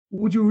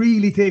would you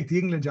really take the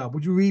England job?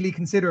 Would you really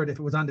consider it if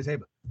it was on the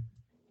table?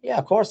 Yeah,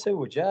 of course I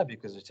would, yeah,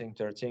 because I think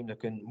they're a team that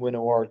can win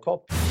a World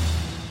Cup.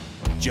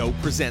 Joe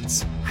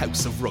presents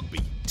House of Rugby,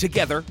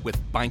 together with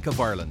Bank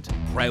of Ireland,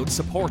 proud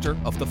supporter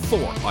of the 4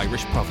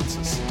 Irish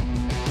provinces.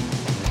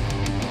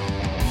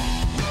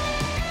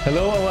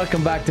 Hello and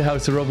welcome back to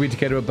House of Rugby,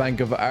 together with Bank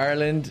of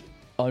Ireland.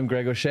 I'm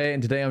Greg O'Shea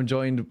and today I'm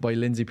joined by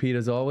Lindsay Peat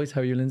as always. How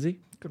are you,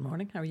 Lindsay? Good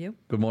morning, how are you?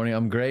 Good morning,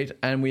 I'm great.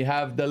 And we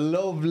have the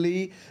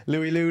lovely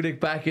Louis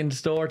Ludik back in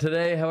store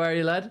today. How are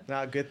you, lad?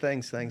 Good,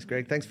 thanks,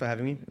 Greg. Thanks for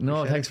having me.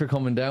 No, thanks for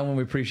coming down, and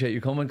we appreciate you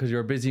coming because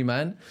you're a busy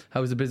man.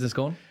 How's the business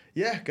going?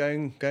 Yeah,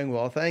 going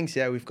well, thanks.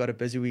 Yeah, we've got a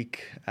busy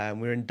week.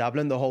 We're in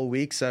Dublin the whole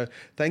week, so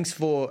thanks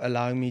for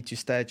allowing me to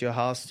stay at your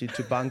house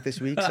to bunk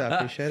this week, so I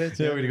appreciate it.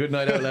 Yeah, we had a good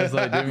night out last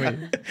night, didn't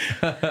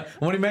we? I'm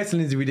only messing,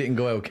 Lindsay, we didn't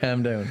go out.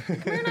 Calm down.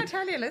 Come here and I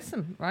tell you,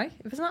 listen, right?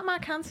 If it's not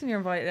Mark Hansen you're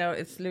invited out,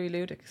 it's Louis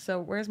Ludik.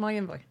 So where's my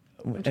invite?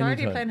 I'm tired of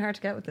you playing hard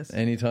to get with this.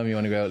 Anytime you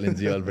want to go out,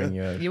 Lindsay, I'll bring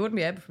you out. You wouldn't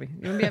be able for me.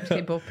 You wouldn't be able to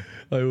keep up.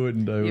 I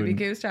wouldn't. You'd be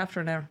goosed after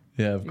an hour.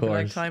 Yeah, of course.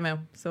 Like time out.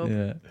 So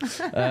yeah.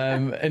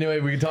 Anyway,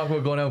 we can talk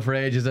about going out for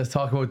ages. Let's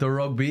talk about the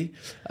rugby.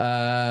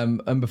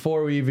 And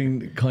before we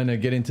even kind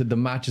of get into the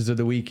matches of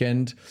the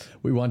weekend,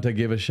 we want to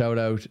give a shout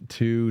out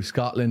to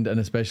Scotland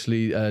and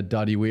especially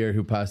Doddy Weir,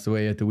 who passed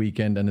away at the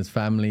weekend, and his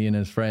family and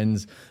his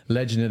friends.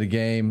 Legend of the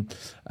game,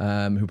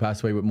 who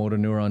passed away with motor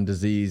neuron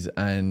disease.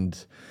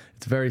 And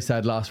it's a very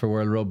sad loss for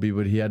World Rugby,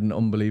 but he had an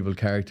unbelievable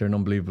character, an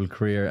unbelievable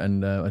career,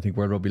 and I think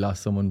World Rugby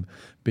lost someone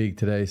big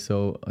today.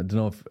 So I don't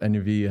know if any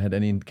of you had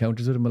any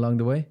encounters with him along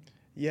the way.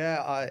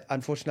 Yeah,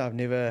 unfortunately I've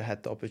never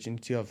had the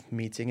opportunity of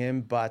meeting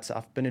him, but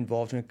I've been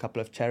involved in a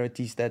couple of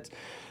charities that's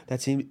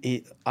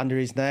under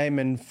his name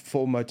and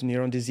for motor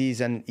neuron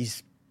disease, and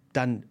he's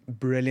done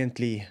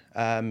brilliantly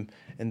in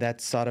that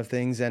side of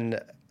things.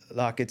 And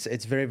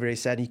it's very, very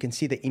sad. You can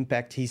see the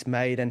impact he's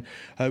made, and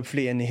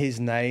hopefully in his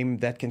name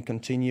that can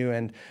continue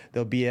and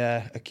there'll be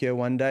a cure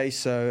one day.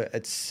 So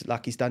it's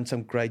like he's done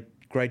some great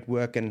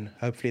work, and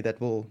hopefully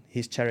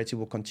his charity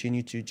will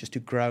continue to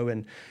grow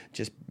and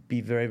just be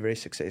very, very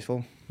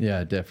successful.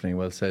 Yeah, definitely.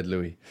 Well said,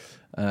 Louis.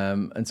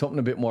 And something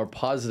a bit more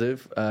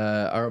positive,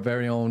 our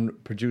very own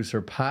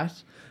producer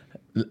Pat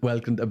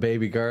welcomed a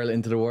baby girl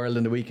into the world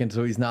in the weekend,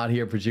 so he's not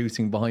here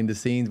producing behind the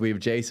scenes. We have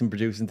Jason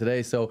producing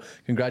today, so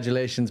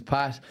congratulations,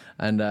 Pat,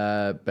 and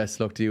best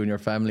luck to you and your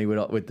family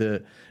with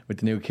the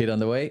new kid on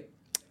the way.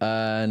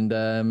 And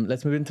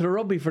let's move into the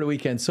rugby for the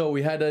weekend. So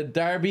we had a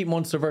derby,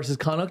 Munster versus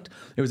Connacht.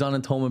 It was on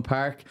in Thomond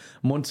Park.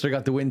 Munster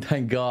got the win,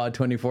 thank God,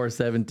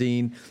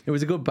 24-17. It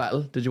was a good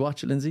battle. Did you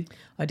watch it, Lindsay?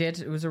 I did.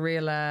 It was a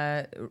real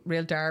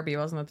derby,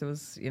 wasn't it? There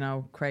was,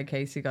 Craig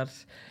Casey got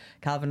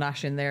Calvin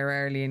Nash in there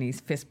early and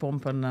he's fist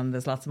pumping and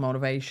there's lots of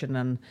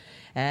motivation.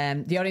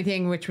 And the only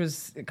thing which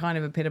was kind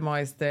of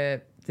epitomised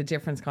the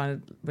difference kind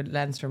of with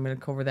Leinster, and we'll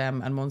cover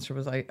them, and Munster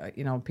was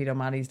Pete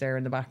O'Malley's there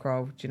in the back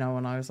row,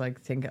 and I was like,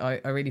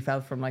 I really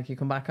felt for him, like, you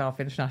come back off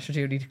international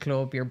duty to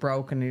club, you're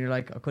broken, and you're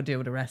like, I could do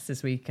with a rest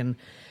this week, and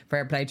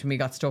fair play to him, he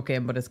got stuck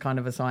in, but it's kind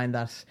of a sign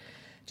that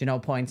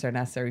points are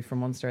necessary for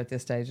Munster at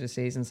this stage of the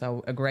season.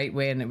 So a great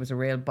win. It was a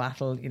real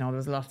battle. There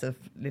was lots of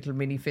little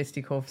mini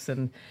fisticuffs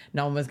and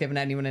no one was giving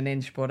anyone an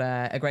inch, but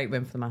a great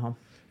win for them at home.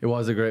 It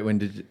was a great win.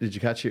 Did you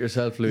catch it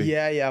yourself, Louis?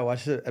 Yeah, I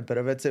watched a bit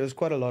of it. It was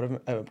quite a lot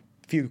of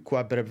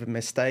quite a bit of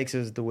mistakes.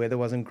 The weather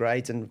wasn't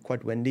great and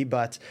quite windy,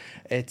 but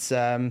it's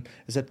a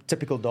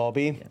typical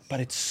derby. Yes. But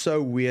it's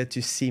so weird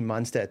to see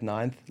Munster at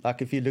 9th.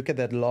 Like, if you look at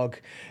that log,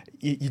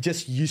 you're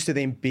just used to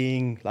them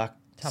being like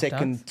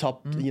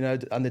top,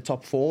 on the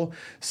top 4.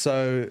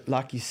 So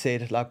like you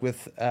said, like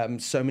with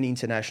so many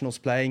internationals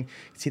playing,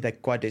 you see they're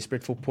quite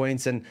desperate for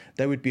points and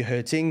they would be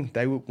hurting.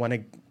 They would want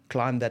to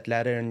climb that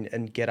ladder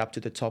and get up to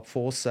the top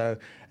 4. So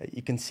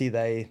you can see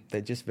they're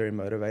just very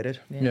motivated.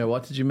 Yeah,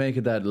 what did you make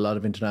of that? A lot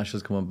of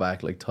internationals coming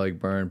back, like Tyg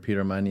Byrne,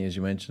 Peter Manny, as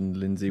you mentioned,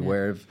 Lindsay,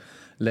 where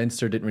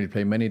Leinster didn't really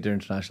play many of their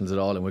internationals at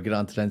all, and we'll get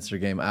on to the Leinster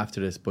game after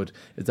this, but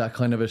is that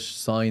kind of a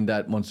sign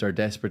that Munster are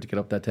desperate to get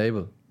up that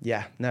table?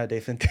 Yeah, no,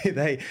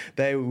 definitely.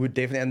 They would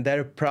definitely, and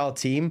they're a proud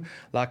team.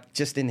 Like,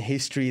 just in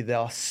history, they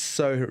are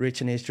so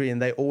rich in history, and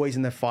they're always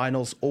in the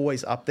finals,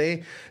 always up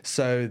there.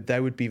 So they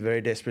would be very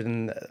desperate,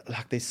 and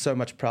like, there's so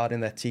much pride in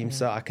that team.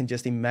 So I can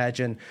just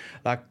imagine,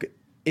 like,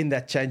 in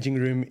that changing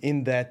room,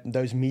 in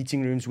those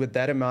meeting rooms with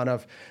that amount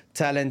of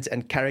talent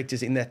and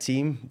characters in that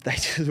team, they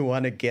just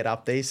want to get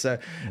up there. So,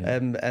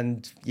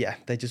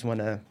 they just want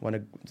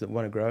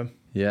to grow.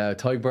 Yeah,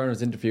 Tyg Byrne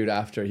was interviewed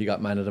after he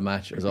got man of the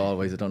match, as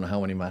always. I don't know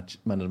how many man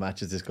of the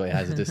matches this guy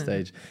has at this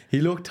stage.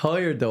 He looked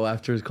tired, though,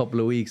 after his couple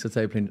of weeks, let's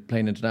say,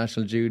 playing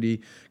international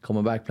duty,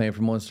 coming back playing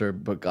for Munster,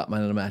 but got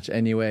man of the match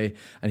anyway.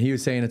 And he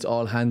was saying it's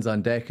all hands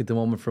on deck at the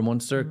moment for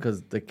Munster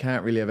because they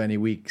can't really have any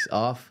weeks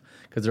off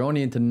because they're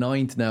only into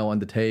 9th now on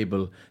the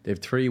table. They have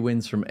 3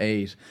 wins from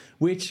 8,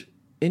 which,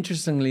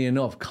 interestingly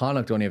enough,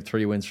 Connacht only have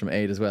 3 wins from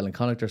 8 as well, and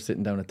Connacht are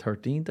sitting down at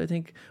 13th, I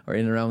think, or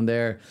in around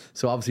there.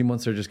 So obviously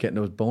Munster are just getting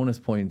those bonus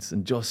points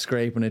and just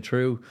scraping it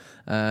through.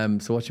 So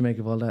what do you make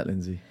of all that,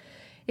 Lindsay?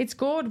 It's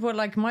good, but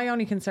like my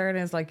only concern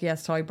is like,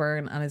 yes, Ty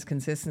Byrne and his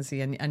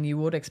consistency, and you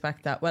would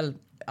expect that. Well,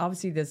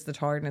 obviously there's the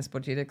tiredness,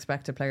 but you'd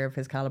expect a player of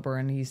his calibre,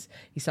 and he's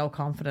so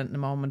confident in the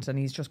moment, and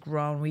he's just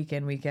grown week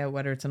in, week out,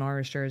 whether it's an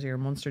Irish jersey or a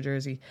Munster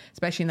jersey,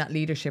 especially in that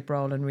leadership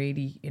role, and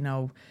really,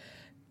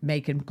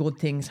 making good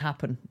things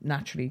happen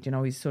naturally.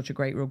 He's such a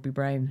great rugby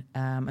brain,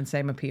 and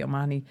same with Pete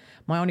O'Mahony.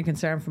 My only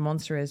concern for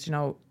Munster is,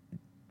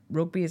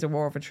 rugby is a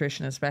war of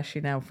attrition,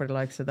 especially now for the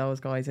likes of those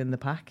guys in the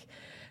pack.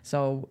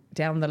 So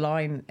down the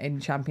line in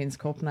Champions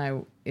Cup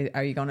now,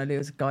 are you going to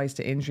lose guys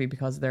to injury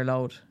because of their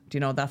load?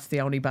 That's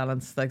the only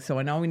balance. Like, so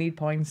I know we need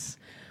points.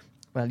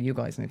 Well, you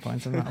guys need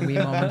points. It's not a wee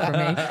moment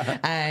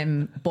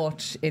for me.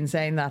 But in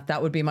saying that,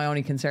 that would be my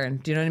only concern.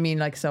 Do you know what I mean?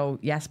 Like, so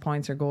yes,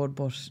 points are good,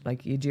 but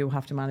like you do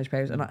have to manage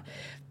players. And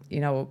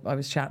I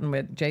was chatting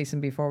with Jason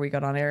before we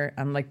got on air,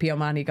 and like P.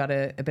 O'Mahony got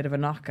a bit of a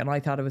knock, and I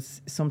thought it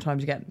was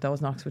sometimes you get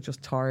those knocks with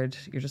just tired.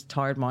 You're just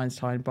tired minds,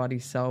 tired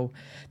bodies. So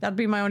that'd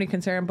be my only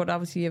concern. But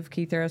obviously, you have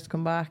Keith Ayres to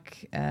come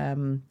back,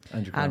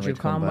 Andrew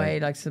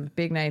Conway, like some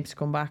big names to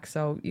come back.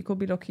 So you could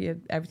be lucky at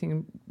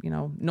everything.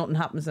 Nothing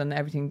happens, and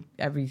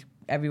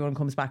everyone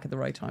comes back at the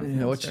right time.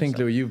 Yeah, what do you think,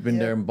 Louis? You've been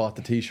there and bought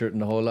the T-shirt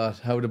and the whole lot.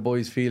 How are the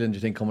boys feeling, do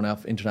you think, coming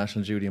off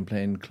international duty and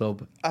playing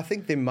club? I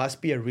think there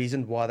must be a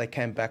reason why they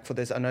came back for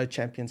this. I know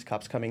Champions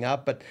Cup's coming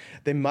up, but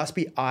they must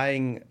be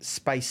eyeing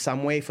space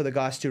somewhere for the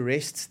guys to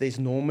rest. There's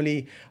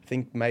normally, I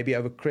think, maybe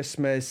over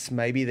Christmas,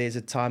 maybe there's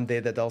a time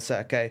there that they'll say,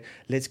 okay,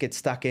 let's get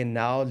stuck in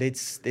now.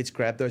 Let's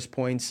grab those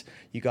points.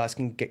 You guys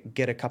can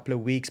get a couple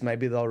of weeks.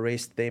 Maybe they'll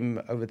rest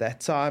them over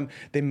that time.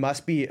 There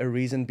must be a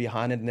reason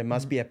behind it, and there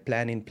must be a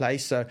plan in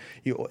place. So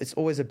it's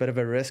always a bit of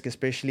a risk,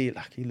 especially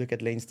like you look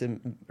at Leinster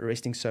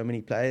resting so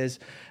many players,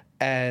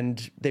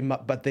 and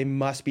but there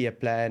must be a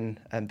plan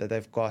and that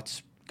they've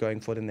got going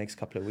for the next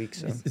couple of weeks.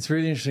 So. It's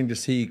really interesting to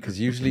see, because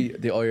usually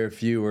the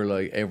IRFU are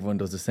like everyone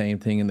does the same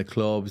thing in the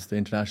clubs. The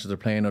internationals are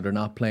playing or they're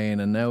not playing,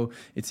 and now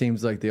it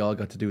seems like they all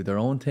got to do their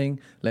own thing.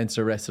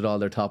 Leinster rested all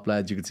their top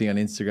lads. You could see on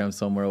Instagram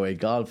somewhere away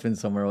golfing,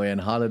 somewhere away on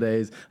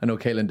holidays. I know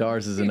Caelan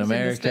Doris is in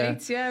America. In the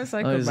States, yeah, it's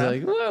like, I was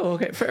like, whoa,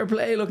 okay, fair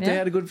play. Look, they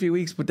had a good few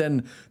weeks, but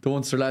then the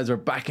Munster lads were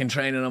back in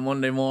training on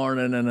Monday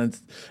morning,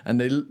 and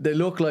they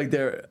look like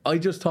I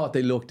just thought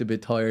they looked a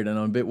bit tired, and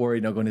I'm a bit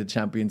worried now going to the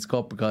Champions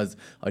Cup, because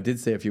I did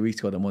say a few weeks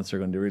ago that Munster are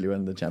going to do really well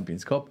in the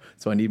Champions Cup,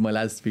 so I need my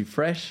lads to be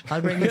fresh. I'll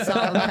bring the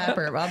salt and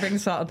pepper. I'll bring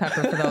salt and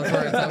pepper for those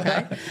words,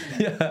 okay?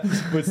 Yeah,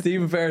 but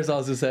Stephen Ferris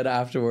also said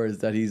afterwards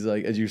that he's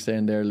like, as you're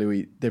saying there,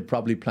 Louis, they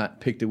probably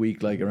picked a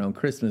week like around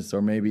Christmas,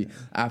 or maybe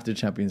after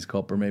Champions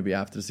Cup, or maybe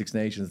after the Six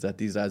Nations, that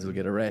these lads will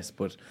get a rest.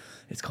 But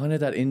it's kind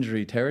of that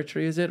injury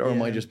territory, is it? Or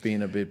am I just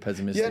being a bit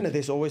pessimistic? Yeah, no,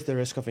 there's always the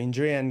risk of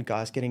injury and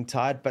guys getting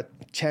tired, but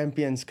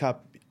Champions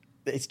Cup,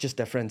 it's just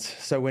different.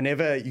 So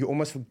whenever you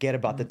almost forget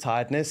about the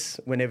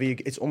tiredness,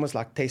 it's almost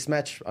like test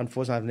match.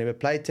 Unfortunately, I've never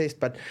played test,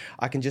 but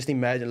I can just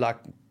imagine like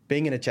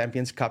being in a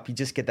Champions Cup, you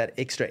just get that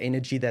extra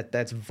energy,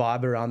 that's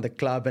vibe around the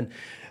club, and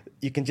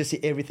you can just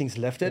see everything's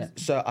lifted. Yeah.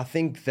 So I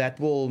think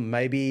that will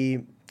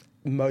maybe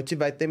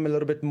motivate them a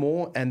little bit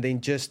more, and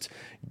then just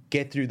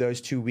get through those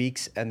 2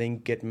 weeks and then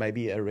get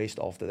maybe a rest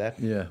after that.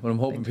 Yeah, well, I'm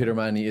hoping Peter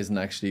Manny isn't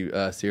actually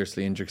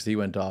seriously injured, because he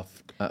went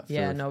off.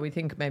 We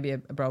think maybe a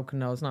broken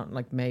nose, not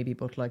like maybe,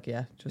 but like,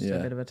 just a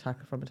bit of a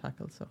tackle from a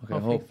tackle. So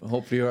okay,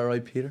 hopefully you're all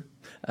right, Peter.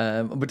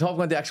 But talking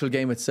about the actual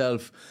game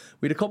itself,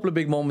 we had a couple of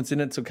big moments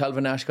in it. So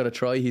Calvin Nash got a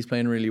try, he's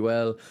playing really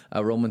well.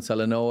 Roman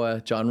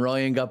Salanoa, John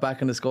Ryan got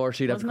back on the score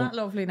sheet. Wasn't that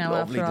lovely now,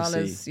 after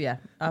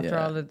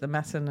all the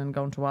messing and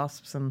going to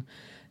Wasps, and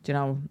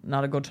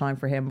not a good time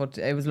for him, but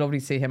it was lovely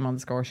to see him on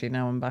the score sheet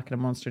now and back in a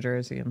Munster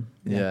jersey. And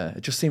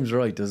it just seems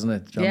right, doesn't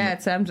it, John?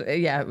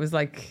 It was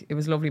like, it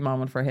was a lovely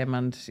moment for him,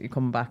 and he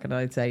coming back, and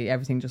I'd say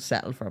everything just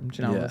settled for him.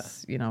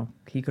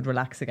 He could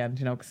relax again,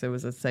 because it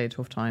was, I'd say, a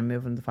tough time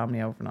moving the family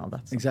over and all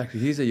that stuff.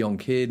 Exactly, he's a young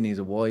kid and he's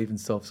a wife and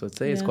stuff, so I'd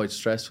say it's quite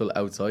stressful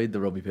outside the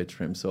rugby pitch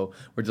for him. So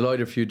we're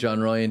delighted for you,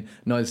 John Ryan.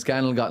 Niall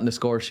Scannell got in the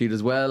score sheet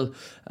as well,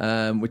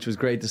 which was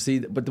great to see.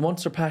 But the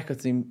Munster pack, I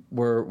think,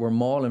 were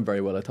mauling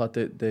very well. I thought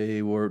that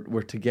they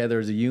were together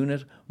as a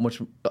unit.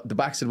 The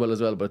backs did well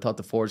as well, but I thought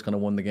the forwards kind of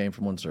won the game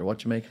for Munster. What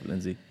do you make of it,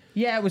 Lindsay?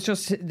 Yeah, it was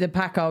just the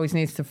pack always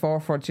needs to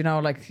forward.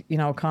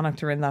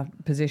 Connacht are in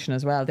that position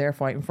as well. They're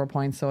fighting for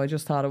points. So I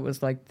just thought it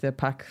was like the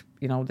pack,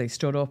 they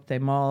stood up, they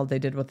mauled, they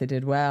did what they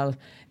did well.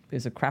 It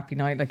was a crappy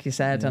night, like you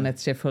said, and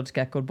it's difficult to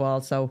get good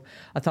balls. So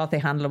I thought they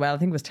handled it well. I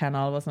think it was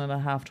 10-all, wasn't it,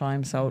 at half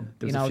time? So,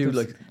 there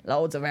was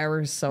loads of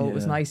errors. So it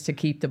was nice to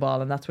keep the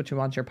ball, and that's what you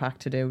want your pack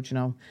to do,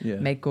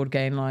 make good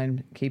gain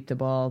line, keep the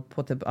ball,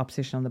 put the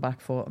opposition on the back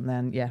foot, and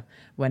then,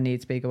 when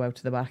needs be, go out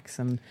to the backs.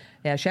 And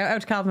shout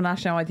out to Calvin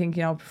Nash now, I think,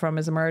 from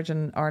his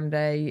emerging Ireland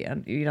Day,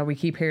 and, we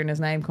keep hearing his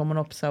name coming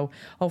up. So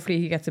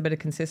hopefully he gets a bit of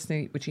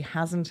consistency, which he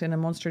hasn't in a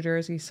Munster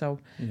jersey. So,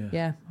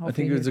 hopefully I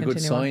think it was a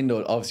good sign,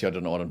 though. Obviously, I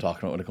don't know what I'm talking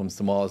about when it comes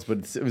to mauls,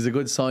 course, but it was a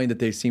good sign that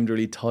they seemed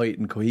really tight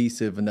and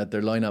cohesive and that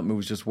their line-up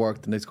moves just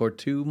worked, and they scored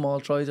 2 maul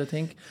tries, I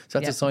think. So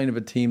that's a sign of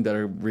a team that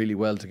are really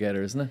well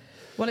together, isn't it?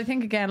 Well, I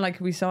think again, like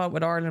we saw it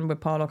with Ireland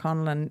with Paul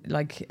O'Connell and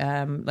like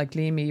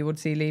Leamy, you would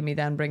see Leamy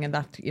then bringing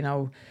that,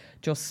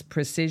 just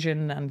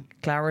precision and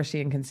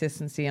clarity and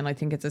consistency, and I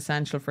think it's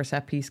essential for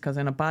set piece, because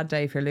in a bad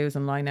day, if you're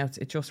losing lineouts,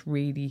 it just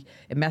really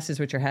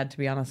messes with your head, to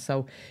be honest.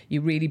 So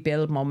you really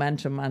build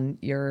momentum and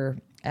your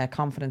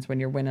confidence when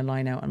you're winning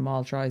lineout and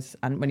maul tries,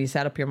 and when you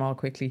set up your maul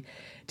quickly.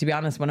 To be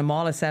honest, when a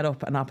maul is set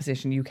up an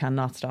opposition, you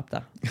cannot stop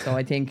that. So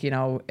I think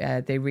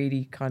they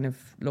really kind of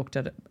looked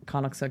at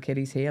Connacht's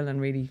Achilles heel and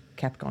really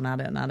kept going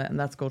at it, and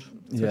that's good.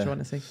 That's what you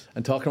want to see.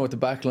 And talking about the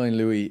back line,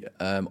 Louis,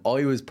 I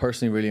was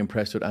personally really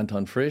impressed with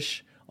Anton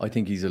Frisch. I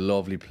think he's a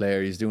lovely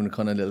player. He's doing the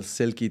kind of little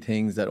silky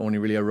things that only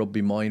really a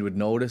rugby mind would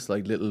notice,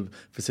 like little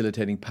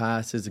facilitating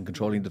passes and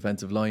controlling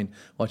defensive line.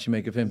 What do you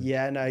make of him?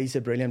 Yeah, no, he's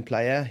a brilliant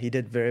player. He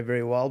did very,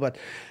 very well. But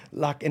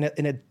like in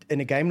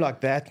a game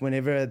like that,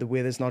 whenever the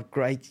weather's not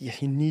great,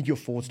 you need your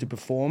forwards to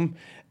perform.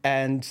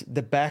 And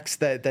the backs,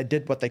 they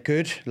did what they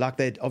could. Like,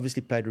 they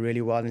obviously played really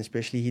well, and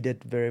especially he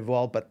did very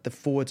well. But the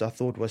forwards, I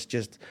thought, was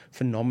just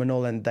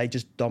phenomenal, and they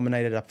just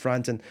dominated up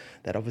front, and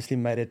that obviously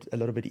made it a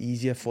little bit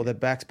easier for the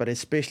backs. But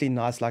especially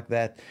nights like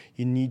that,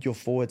 you need your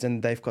forwards,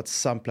 and they've got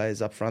some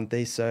players up front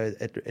there, so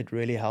it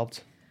really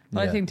helped.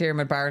 Well, I think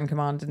Diarmuid Barron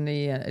come on, didn't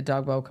he?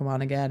 Dogbo come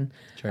on again.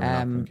 Jeremy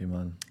Lockman came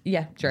on.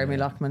 Yeah, Jeremy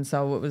Lockman.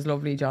 So it was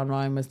lovely. John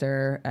Ryan was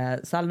there.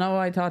 Salnoa,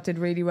 I thought, did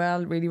really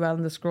well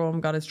in the scrum,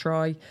 got his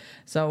try.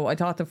 So I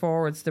thought the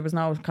forwards, there was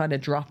no kind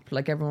of drop,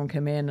 like everyone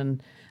came in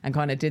and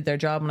kind of did their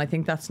job. And I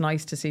think that's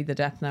nice to see the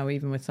depth now,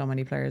 even with so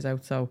many players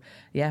out. So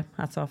yeah,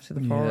 hats off to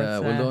the forwards. Yeah,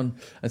 well done.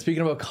 And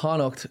speaking about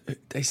Connacht,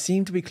 they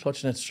seem to be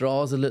clutching at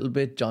straws a little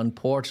bit. John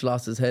Porch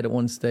lost his head at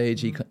one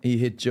stage. He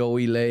hit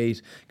Joey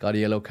late, got a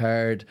yellow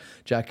card.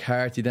 Jack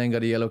Carty then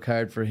got a yellow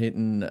card for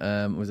hitting,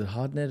 was it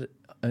Hodnett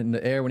in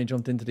the air when he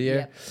jumped into the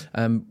air?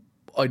 Yeah.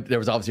 There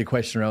was obviously a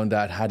question around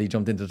that. Had he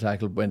jumped into the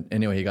tackle?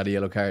 Anyway, he got a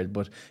yellow card.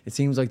 But it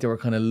seems like they were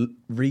kind of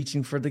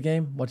reaching for the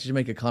game. What did you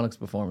make of Connacht's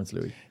performance,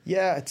 Louis?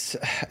 Yeah,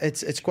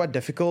 it's quite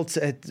difficult.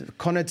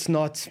 Connacht's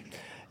not.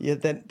 Yeah,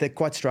 they're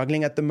quite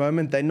struggling at the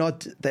moment.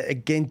 They're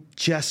again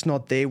just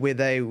not there where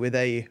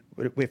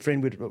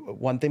Friend would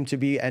want them to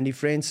be, Andy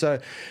Friend. So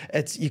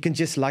you can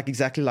just,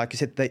 exactly like you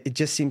said, it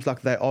just seems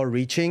like they are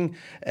reaching.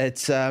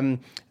 It's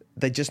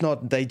they just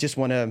want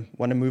to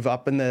move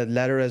up in the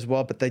ladder as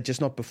well, but they're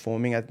just not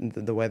performing at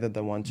the way that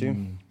they want to.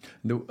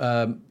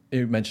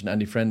 You mentioned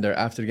Andy Friend there.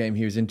 After the game,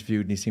 he was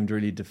interviewed and he seemed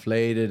really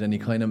deflated, and he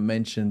kind of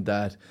mentioned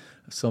that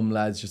some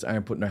lads just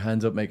aren't putting their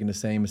hands up, making the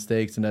same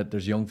mistakes, and that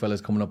there's young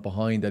fellas coming up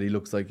behind that he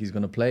looks like he's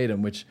going to play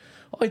them, which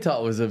I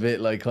thought was a bit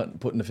like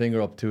putting the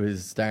finger up to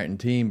his starting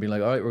team, being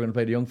like, all right, we're going to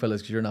play the young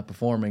fellas because you're not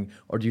performing.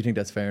 Or do you think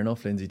that's fair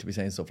enough, Lindsay, to be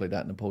saying stuff like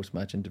that in a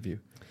post-match interview?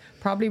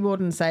 Probably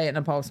wouldn't say it in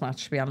a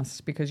post-match, to be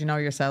honest, because you know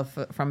yourself,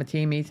 from a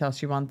team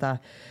ethos, you want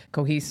that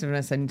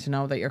cohesiveness and to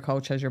know that your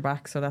coach has your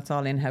back. So that's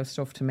all in-house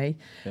stuff to me.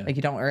 Yeah. Like,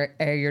 you don't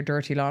air your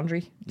dirty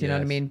laundry. Do you know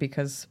what I mean?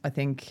 Because I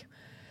think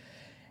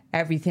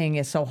everything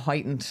is so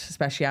heightened,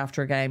 especially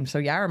after a game. So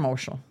you are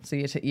emotional. So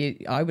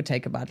I would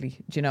take it badly.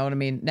 Do you know what I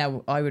mean?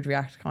 Now, I would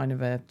react kind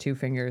of 2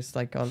 fingers,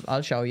 like,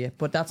 I'll show you.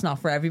 But that's not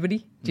for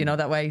everybody. Do you know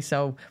that way?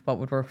 So what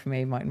would work for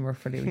me mightn't work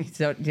for Louis.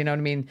 So do you know what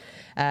I mean?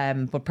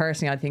 But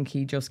personally, I think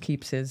he just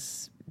keeps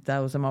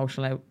those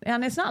emotional out.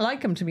 And it's not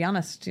like him, to be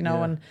honest,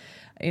 and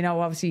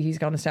obviously he's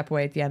going to step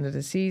away at the end of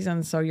the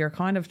season. So you're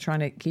kind of trying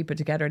to keep it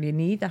together, and you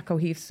need that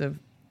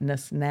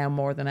cohesiveness now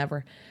more than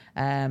ever.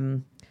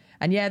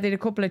 And yeah, they had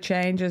a couple of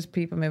changes.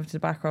 People moved to the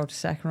back row to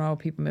second row.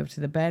 People moved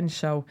to the bench.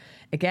 So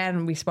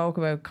again, we spoke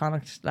about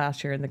Connacht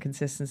last year and the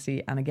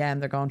consistency. And again,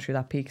 they're going through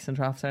that peaks and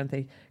troughs, aren't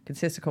they?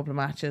 Consist a couple of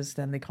matches,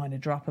 then they kind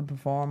of drop in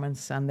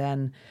performance, and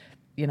then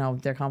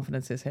their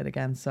confidence is hit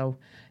again. So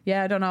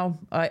yeah, I don't know.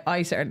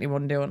 I certainly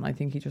wouldn't do it, and I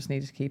think he just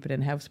needed to keep it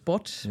in house.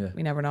 But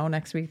we never know.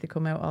 Next week they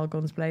come out all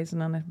guns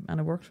blazing, and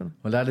it worked for them.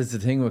 Well, that is the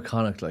thing with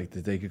Connacht, like,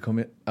 that they could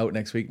come out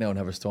next week now and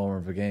have a stormer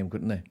of a game,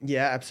 couldn't they?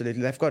 Yeah,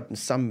 absolutely. They've got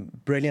some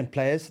brilliant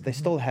players. They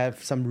still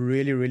have some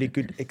really, really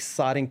good,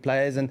 exciting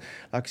players, and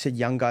like I said,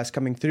 young guys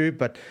coming through.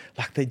 But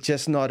like, they're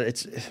just not.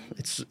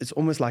 It's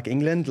almost like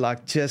England,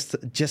 like just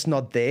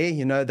not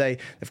there.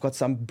 They've got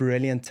some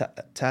brilliant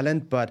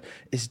talent, but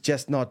it's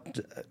just not.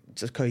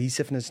 Just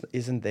cohesiveness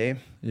isn't there.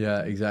 Yeah,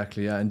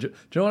 exactly. Yeah, and do you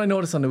know what I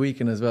noticed on the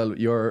weekend as well?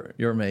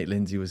 Your mate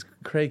Lindsay was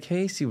Craig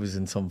Casey was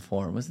in some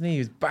form, wasn't he? He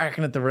was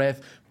barking at the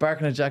ref,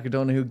 barking at Jack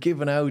O'Donoghue,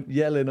 giving out,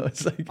 yelling. I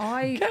was like,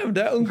 calm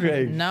down,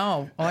 Craig.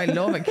 No, I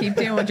love it. Keep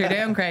doing what you're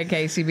doing, Craig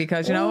Casey,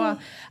 because you know what?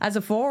 As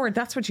a forward,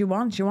 that's what you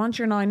want. You want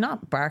your 9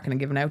 not barking and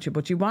giving out to you,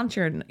 but you want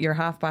your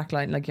half-back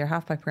line, like your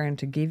half-back parent,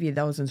 to give you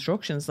those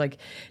instructions, like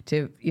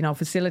to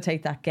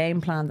facilitate that game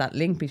plan, that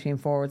link between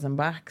forwards and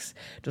backs.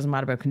 Doesn't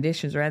matter about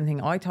conditions or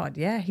anything. I thought,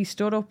 he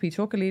stood up, he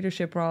took a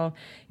leadership role,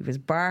 he was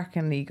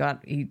barking,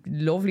 he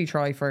lovely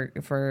try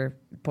for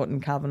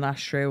putting Calvin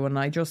Nash through, and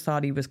I just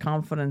thought he was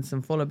confident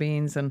and full of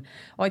beans, and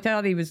I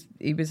thought he was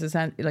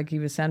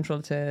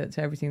central to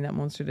everything that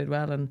Munster did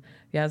well. And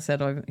yeah, as I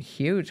said, I'm a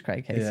huge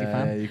Craig Casey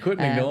fan. Yeah, you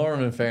couldn't ignore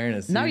him, in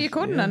fairness. No, you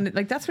couldn't, and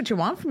like that's what you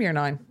want from your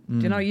 9.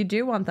 You know, you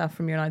do want that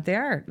from your 9. They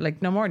are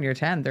like no more than your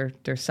 10.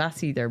 They're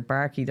sassy, they're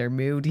barky, they're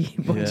moody,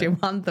 but you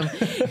want them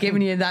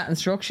giving you that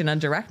instruction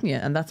and directing you,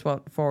 and that's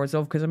what forwards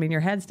love. Because I mean,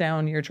 your head's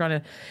down, you're trying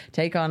to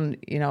take on,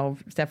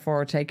 step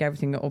forward, take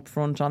everything up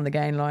front on the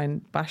gain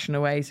line, bashing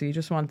away. So you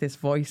just want this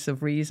voice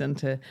of reason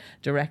to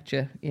direct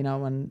you,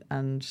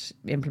 and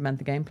implement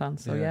the game plan.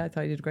 So I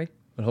thought you did great.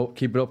 Well,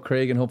 keep it up,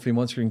 Craig, and hopefully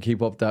Munster can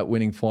keep up that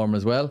winning form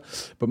as well.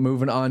 But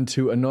moving on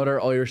to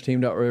another Irish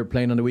team that we're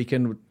playing on the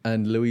weekend,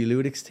 and Louis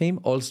Ludik's team,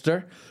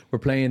 Ulster. We're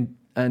playing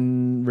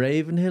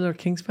Ravenhill or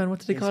Kingspan. What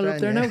do they call it up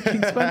there now?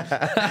 Kingspan.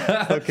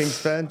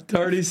 Kingspan.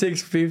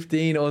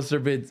 36-15. Ulster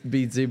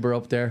beat Zebra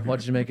up there. What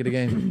did you make of the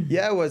game?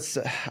 Yeah, it was.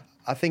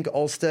 I think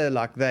Ulster,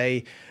 like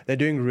they're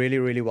doing really,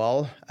 really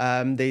well.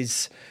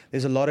 There's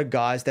a lot of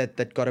guys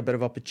that got a bit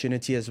of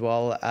opportunity as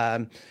well.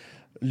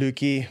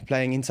 Lukey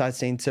playing inside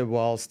centre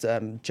whilst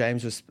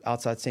James was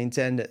outside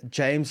centre, and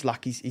James,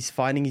 like he's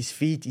finding his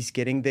feet, he's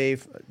getting there,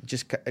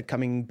 just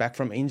coming back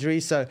from injury.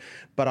 So,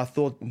 but I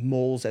thought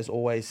Mauls, as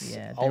always,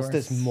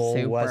 Ulster's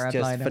Maul was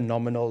just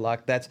phenomenal.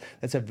 Like that's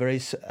a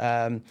very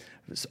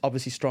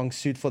obviously strong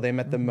suit for them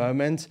at the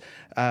moment.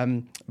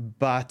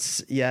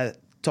 But yeah,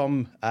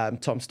 Tom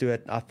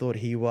Stewart, I thought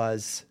he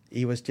was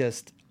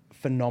just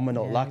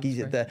phenomenal. Like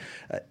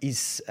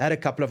he's had a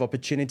couple of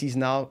opportunities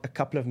now, a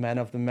couple of man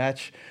of the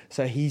match.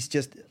 So he's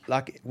just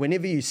like,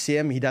 whenever you see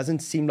him, he doesn't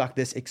seem like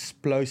this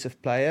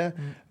explosive player,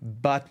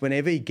 but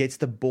whenever he gets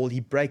the ball, he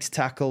breaks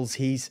tackles.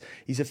 He's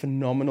a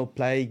phenomenal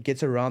player. He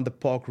gets around the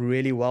park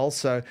really well.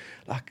 So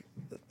like,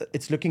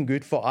 it's looking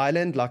good for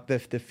Ireland. Like the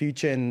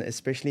future, and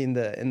especially in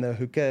the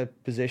hooker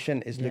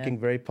position, is looking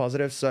very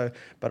positive. So,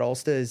 but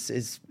Ulster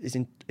is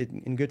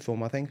in good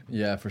form, I think.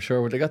 Yeah, for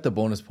sure. Well, they got the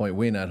bonus point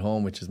win at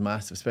home, which is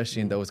massive,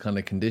 especially in those kind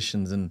of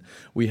conditions. And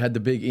we had the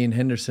big Ian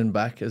Henderson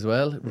back as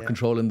well. We're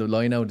controlling the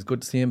line out. It's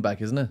good to see him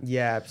back, isn't it?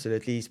 Yeah,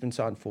 absolutely. He's been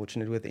so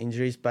unfortunate with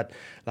injuries, but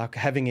like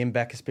having him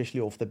back,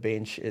 especially off the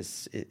bench,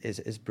 is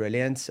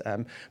brilliant.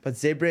 But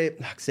Zebra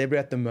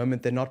at the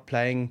moment, they're not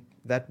playing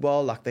that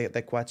well. Like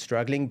they're quite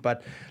struggling,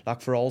 but like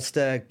for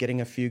Ulster,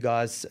 getting a few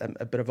guys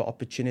a bit of an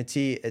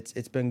opportunity,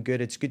 it's been good.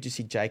 It's good to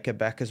see Jacob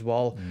back as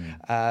well.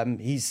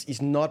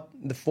 He's not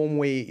the form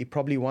where he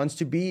probably wants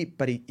to be,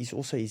 but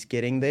he's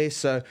getting there.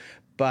 So,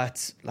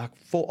 but like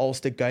for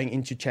Ulster going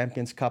into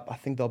Champions Cup, I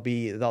think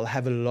they'll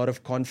have a lot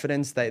of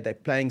confidence. They're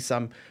playing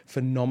some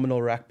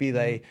phenomenal rugby.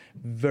 They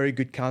very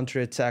good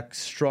counter attack,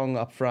 strong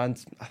up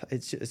front.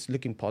 It's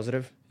looking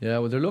positive. Yeah,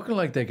 well, they're looking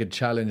like they could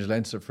challenge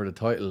Leinster for the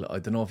title. I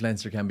don't know if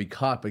Leinster can be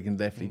caught, but they can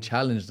definitely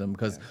challenge them,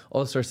 because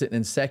Ulster are sitting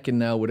in second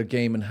now with a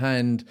game in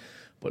hand.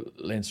 But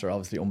Leinster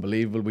obviously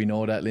unbelievable. We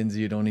know that,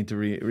 Lindsay. You don't need to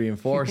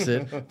reinforce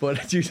it.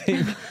 But do you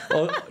think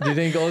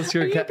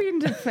Ulster? Are you being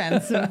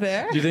defensive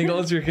there? Do you think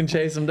Ulster can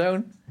chase them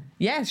down?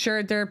 Yeah,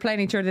 sure. They're playing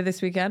each other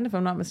this weekend, if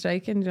I'm not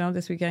mistaken.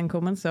 This weekend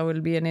coming, so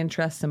it'll be an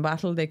interesting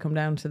battle. They come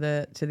down to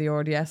the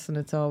RDS, and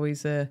it's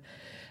always a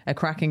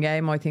cracking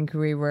game. I think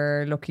we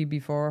were lucky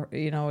before,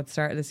 at the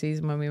start of the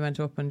season, when we went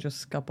up and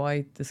just got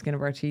by the skin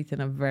of our teeth in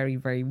a very,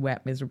 very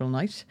wet, miserable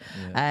night.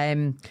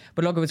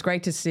 But look, it was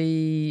great to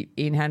see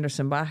Ian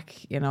Henderson back.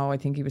 I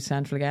think he was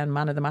central again,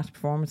 man of the match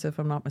performance, if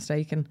I'm not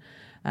mistaken.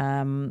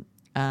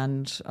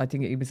 And I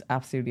think he was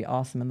absolutely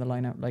awesome in the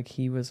lineup. Like,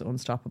 he was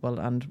unstoppable.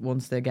 And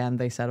once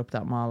they set up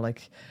that maul,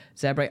 like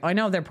Zebra, I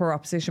know they're poor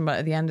opposition, but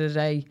at the end of the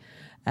day,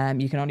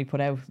 you can only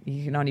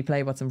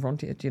play what's in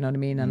front of you. Do you know what I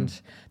mean?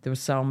 And there were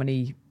so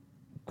many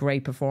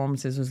great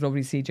performances. It was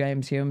lovely to see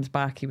James Humes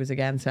back. He was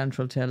again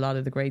central to a lot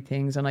of the great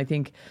things. And I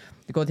think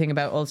the good thing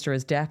about Ulster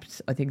is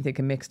depth. I think they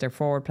can mix their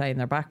forward play and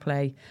their back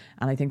play.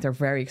 And I think they're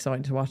very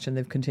exciting to watch, and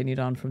they've continued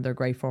on from their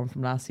great form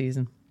from last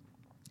season.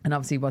 And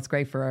obviously what's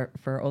great for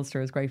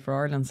Ulster is great for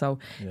Ireland. So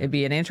it'd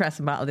be an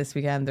interesting battle this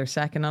weekend. They're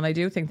second, and I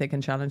do think they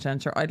can challenge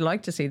Leinster. I'd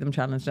like to see them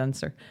challenge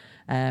Leinster.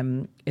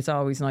 It's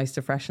always nice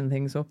to freshen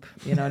things up,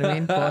 you know what I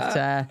mean?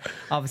 But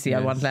obviously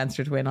I want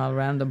Leinster to win all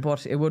around them.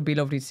 But it would be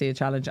lovely to see a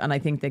challenge, and I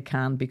think they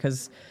can,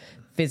 because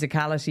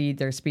physicality,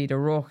 their speed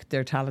of ruck,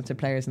 their talented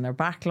players in their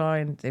back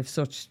line, they've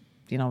such,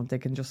 they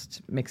can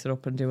just mix it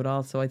up and do it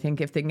all. So I think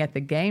if they can get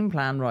the game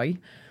plan right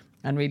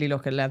and really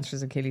look at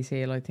Leinster's Achilles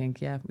heel, I think,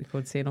 we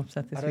could see an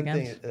upset this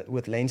weekend. Think,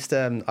 with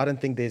Leinster, I don't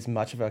think there's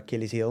much of an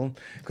Achilles heel,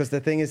 because the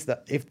thing is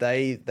that if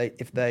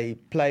they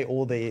play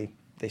all their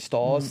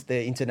stars,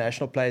 their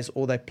international players,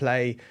 or they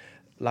play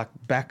like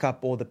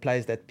backup all the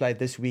players that played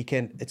this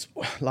weekend,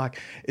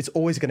 it's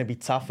always going to be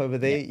tough over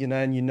there,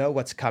 and you know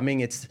what's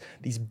coming. It's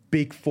these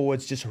big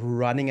forwards just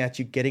running at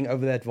you, getting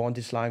over the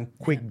advantage line,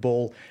 quick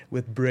ball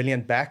with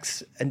brilliant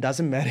backs, and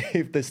doesn't matter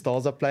if the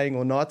stars are playing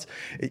or not,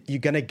 you're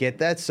going to get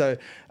that. So,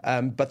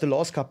 but the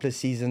last couple of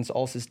seasons,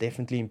 Ulster's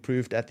definitely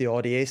improved at the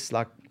RDS.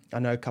 Like, I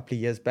know a couple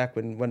of years back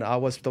when I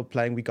was still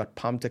playing, we got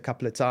pumped a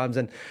couple of times,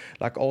 and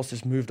like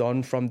Ulster's moved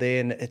on from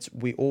there, and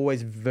we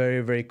always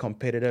very, very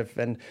competitive.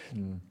 And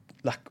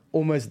like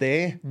almost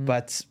there,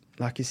 but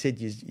like you said,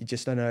 you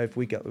just don't know if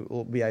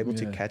we'll be able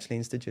to catch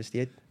Leinster just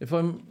yet. If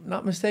I'm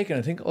not mistaken,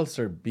 I think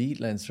Ulster beat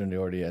Leinster in the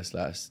RDS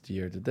last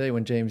year, did they?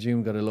 When James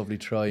Hume got a lovely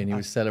try and he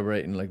was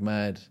celebrating like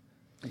mad.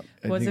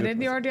 Was it in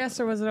the RDS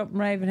or was it up in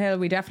Ravenhill?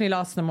 We definitely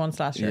lost them once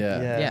last year.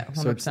 Yeah. 100%.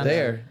 So it's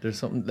there. There's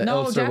something that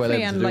No, Ulster definitely, well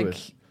able and to do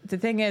like it. the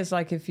thing is,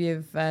 like if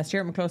you've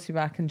Stuart McCluskey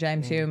back and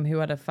James Hume, who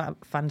had a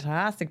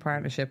fantastic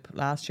partnership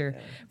last year,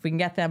 if we can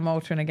get them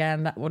motoring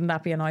again, wouldn't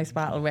that be a nice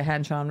battle with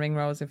Henshaw and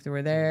Ringrose if they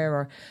were there?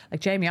 Or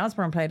like Jamie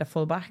Osborne played a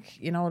full back,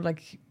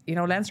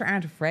 Leinster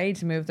aren't afraid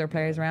to move their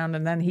players around,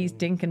 and then he's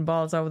dinking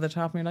balls over the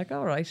top, and you're like,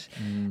 all right.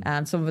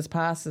 And some of his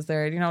passes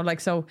there,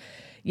 so.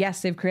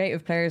 Yes, they've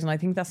creative players, and I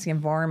think that's the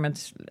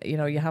environment.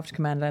 You have to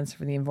commend Leinster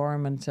for the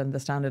environment and the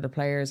standard of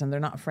players, and they're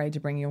not afraid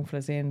to bring young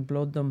fellas in,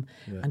 blood them,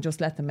 and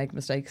just let them make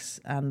mistakes.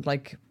 And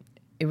like,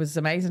 it was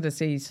amazing to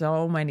see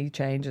so many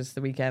changes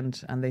the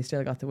weekend, and they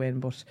still got the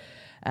win. But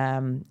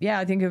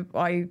I think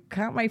I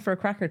can't wait for a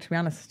cracker, to be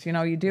honest.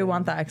 You do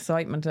want that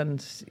excitement,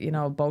 and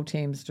both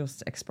teams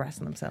just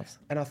expressing themselves.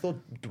 And I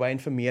thought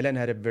Dwayne Vermeulen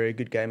had a very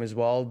good game as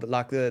well. But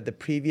like the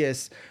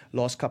previous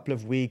last couple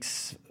of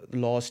weeks,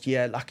 last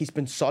year, like he's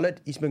been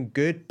solid, he's been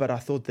good, but I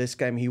thought this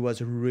game he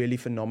was really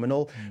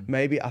phenomenal.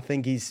 Maybe I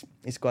think he's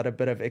got a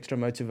bit of extra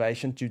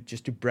motivation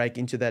to break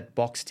into that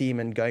box team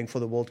and going for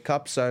the World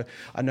Cup. So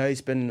I know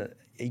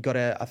he got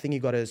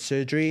a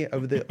surgery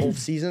over the off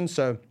season,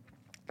 so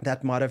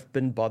that might have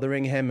been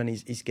bothering him, and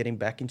he's getting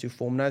back into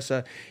form now,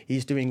 so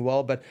he's doing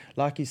well. But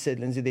like you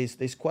said, Lindsay,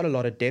 there's quite a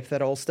lot of depth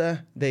at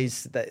Ulster.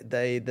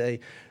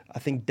 I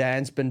think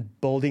Dan's been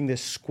building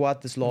this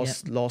squad this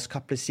last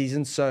couple of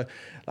seasons, so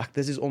like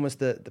this is almost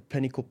the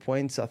pinnacle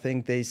point. I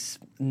think there's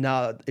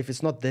now, if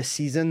it's not this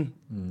season,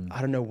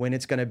 I don't know when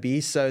it's going to be.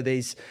 So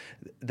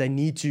they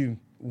need to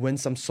win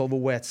some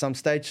silverware at some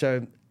stage.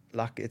 So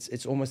like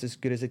it's almost as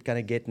good as it's going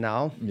to get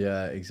now.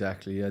 Yeah,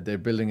 exactly. Yeah, they're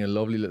building a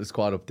lovely little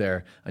squad up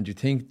there. And do you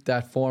think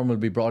that form will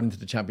be brought into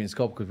the Champions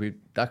Cup? Because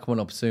that coming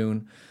up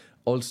soon.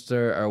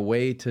 Ulster are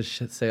away to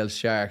Sale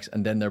Sharks,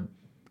 and then they're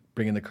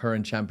bringing the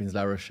current champions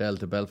La Rochelle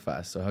to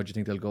Belfast. So how do you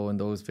think they'll go in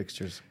those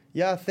fixtures?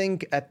 Yeah, I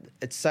think at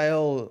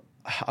Sale,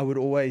 I would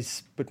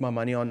always put my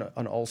money on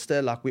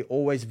Ulster. Like, we're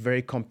always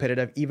very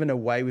competitive. Even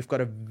away, we've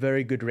got a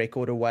very good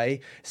record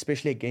away,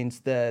 especially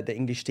against the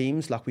English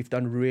teams. Like, we've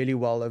done really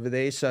well over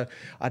there. So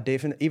I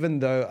definitely, even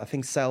though I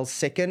think Sale's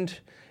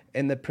second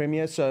in the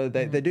Premier, so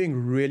they're doing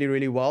really,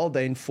 really well.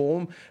 They're in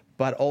form.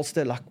 But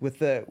Ulster, like with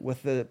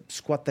the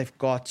squad they've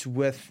got,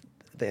 with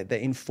they're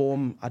in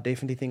form, I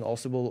definitely think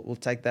Ulster will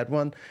take that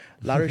one.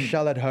 La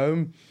Rochelle at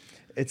home,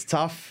 it's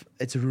tough.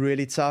 It's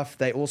really tough.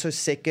 They're also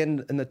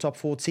second in the top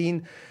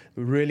 14,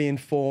 really in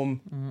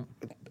form.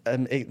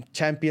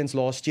 Champions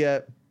last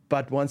year,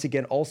 but once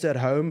again, Ulster at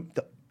home,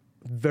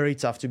 very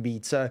tough to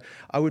beat. So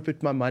I would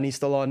put my money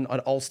still on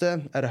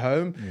Ulster at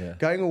home. Yeah.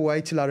 Going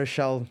away to La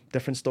Rochelle,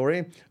 different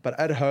story. But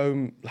at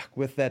home, like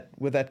with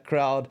that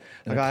crowd,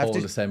 like I have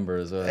to December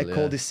as well.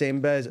 Cold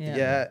December,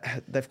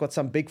 they've got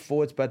some big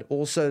forwards, but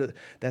also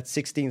that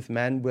 16th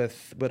man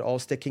with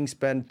Ulster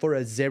Kingspan for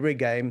a zebra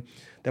game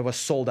that was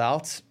sold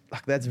out.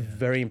 Like, that's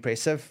very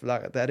impressive.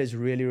 Like, that is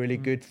really, really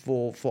good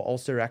for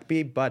Ulster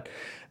rugby. But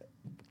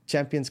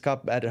Champions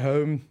Cup at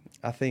home,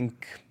 I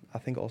think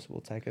Ulster will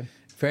take it.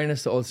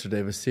 Fairness to Ulster, they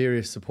have a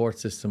serious support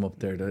system up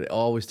there. They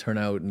always turn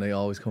out and they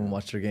always come and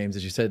watch their games.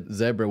 As you said,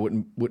 Zebra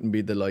wouldn't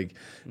be the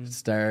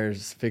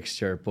stars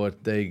fixture,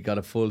 but they got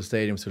a full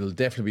stadium, so it'll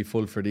definitely be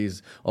full for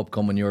these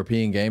upcoming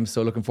European games.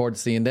 So looking forward to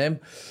seeing them.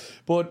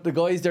 But the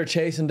guys they're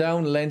chasing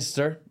down,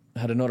 Leinster,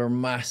 had another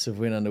massive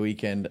win on the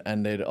weekend,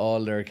 and they'd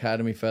all their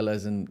academy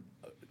fellas and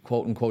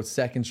quote-unquote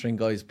second-string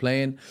guys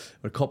playing,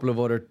 with a couple of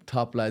other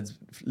top lads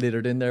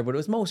littered in there, but it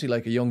was mostly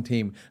like a young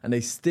team, and they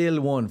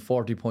still won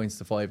 40 points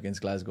to 5 against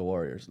Glasgow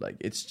Warriors. Like,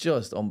 it's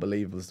just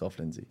unbelievable stuff,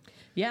 Lindsay.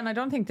 Yeah, and I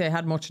don't think they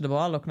had much of the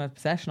ball looking at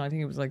possession. I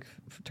think it was like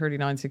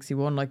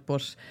 39-61, like,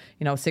 but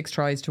 6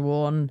 tries to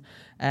 1.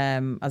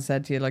 As I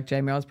said to you, like,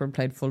 Jamie Osborne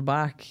played full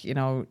back,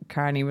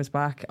 Carney was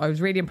back. I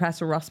was really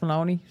impressed with Ross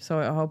Maloney, so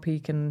I hope he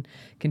can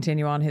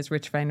continue on his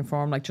rich vein of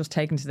form, like just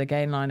taking to the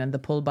gain line, and the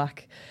pull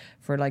back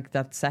for like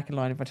that second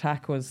line of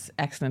attack was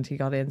excellent. He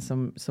got in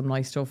some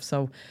nice stuff.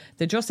 So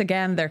they're just,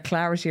 again, their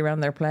clarity around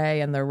their play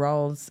and their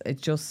roles,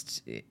 it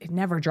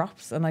never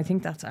drops. And I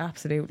think that's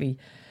absolutely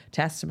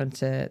testament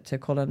to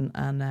Cullen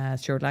and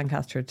Stuart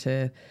Lancaster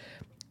to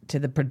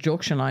the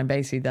production line,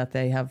 basically, that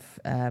they have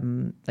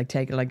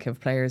taken of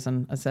players.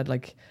 And I said,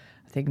 I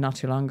think not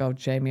too long ago,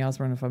 Jamie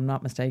Osborne, if I'm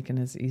not mistaken,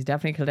 he's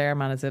definitely Kildare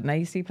man. Is it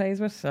Naas he plays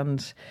with?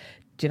 And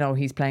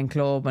he's playing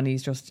club, and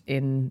he's just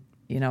in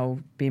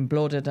being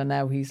blooded, and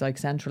now he's like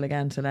central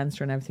again to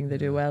Leinster and everything they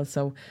do well.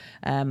 So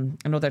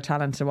another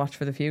talent to watch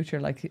for the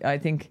future. I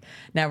think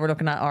now we're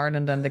looking at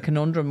Ireland and the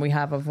conundrum we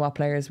have of what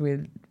players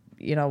I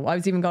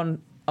was even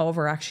going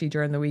over actually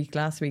during the week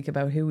last week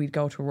about who we'd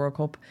go to a World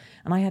Cup,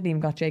 and I hadn't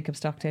even got Jacob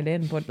Stockdale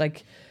in, but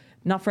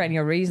not for any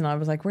other reason. I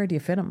was like, where do you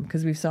fit him?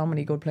 Because we've so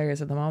many good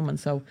players at the moment.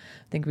 So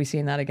I think we're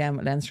seeing that again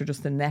with Leinster,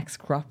 just the next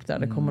crop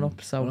that are coming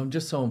up. So Well, I'm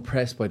just so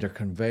impressed by their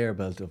conveyor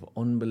belt of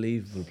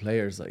unbelievable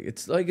players. Like,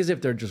 it's like as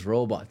if they're just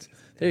robots.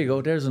 There you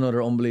go. There's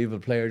another unbelievable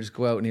player. Just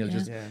go out and he'll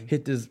just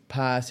hit his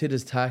pass, hit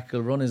his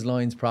tackle, run his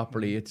lines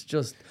properly. It's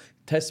just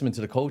testament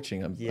to the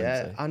coaching. I'd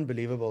say.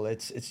 Unbelievable.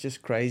 It's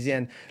just crazy,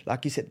 and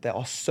like you said, they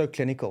are so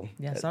clinical.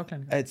 Yeah, so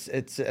clinical.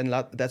 It's and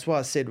that's why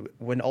I said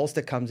when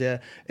Ulster comes here,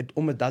 it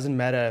almost doesn't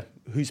matter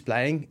who's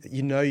playing.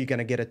 You know you're going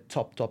to get a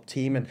top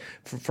team, and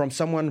from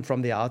someone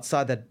from the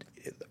outside that.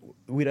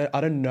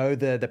 I don't know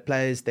the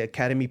players, the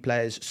academy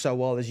players so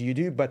well as you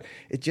do, but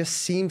it just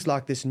seems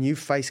like this new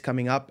face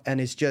coming up,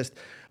 and it's just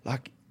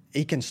like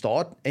he can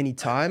start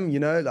anytime, you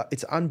know. Like,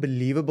 it's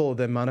unbelievable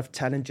the amount of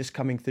talent just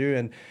coming through,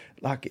 and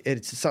like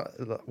it's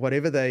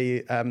whatever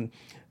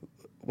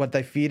what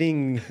they're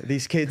feeding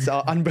these kids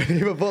are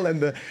unbelievable,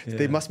 and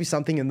there must be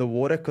something in the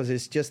water because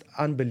it's just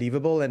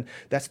unbelievable, and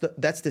that's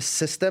the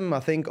system, I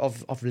think,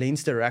 of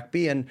Leinster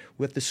rugby, and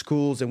with the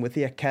schools and with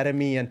the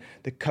academy and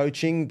the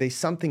coaching, there's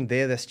something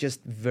there that's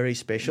just very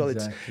special.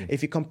 Exactly.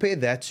 If you compare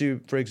that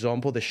to, for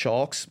example, the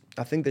Sharks,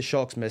 I think the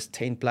Sharks missed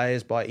 10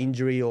 players by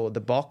injury or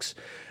the Box.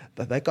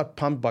 They got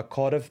pumped by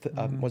Cardiff,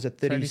 was it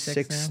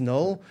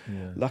 36-0?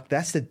 Like,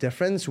 that's the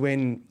difference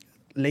when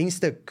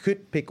Leinster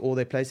could pick all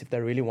their players if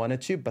they really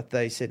wanted to, but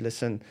they said,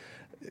 listen,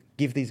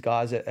 give these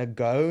guys a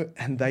go,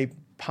 and they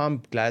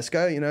pump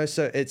Glasgow, you know,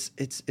 so it's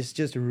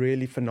just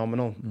really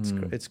phenomenal.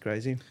 It's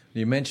crazy.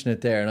 You mentioned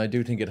it there, and I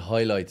do think it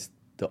highlights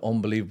the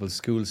unbelievable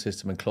school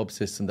system and club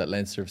system that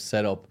Leinster have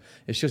set up.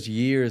 It's just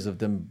years of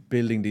them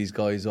building these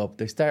guys up.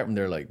 They start when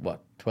they're like,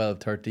 12,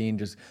 13,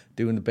 just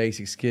doing the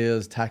basic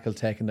skills, tackle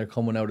tech, and they're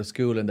coming out of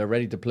school and they're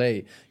ready to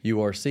play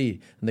URC.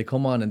 And they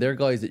come on, and they're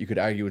guys that you could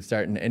argue would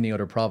start in any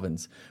other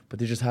province, but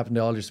they just happen to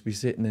all just be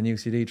sitting in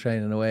UCD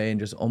training away, and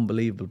just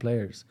unbelievable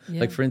players.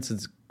 Yeah. Like, for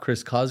instance,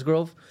 Chris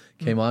Cosgrove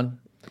came on.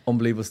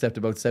 Unbelievable, stepped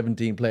about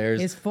 17 players.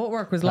 His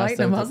footwork was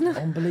lightning, wasn't it?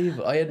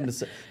 Unbelievable. I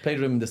hadn't played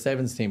with him in the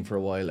sevens team for a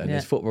while, and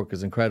his footwork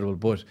is incredible,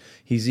 but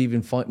he's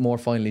even more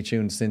finely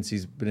tuned since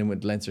he's been in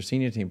with the Leinster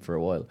senior team for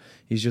a while.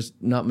 He's just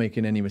not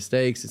making any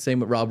mistakes. The same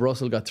with Rob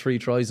Russell, got 3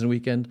 tries in the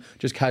weekend,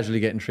 just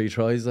casually getting 3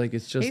 tries. Like,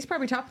 it's just... He's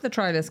probably top of the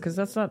try list, because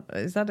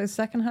is that his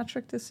second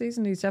hat-trick this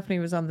season? He definitely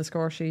was on the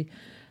score sheet.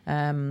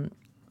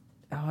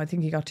 I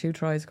think he got 2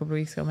 tries a couple of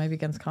weeks ago, maybe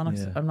against Connacht.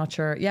 Yeah. I'm not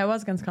sure. Yeah, it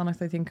was against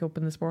Connacht, I think, up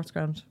in the sports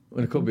ground.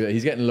 Well, it could be.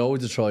 He's getting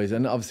loads of tries,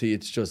 and obviously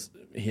it's just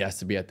he has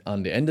to be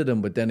on the end of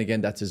them. But then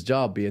again, that's his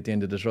job, be at the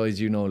end of the tries.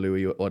 You know,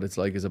 Louis, what it's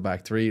like as a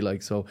back three.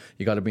 Like, so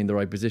you got to be in the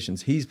right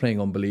positions. He's playing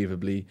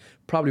unbelievably.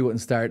 Probably wouldn't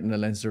start in a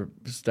Leinster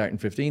starting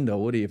 15 though,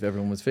 would he? If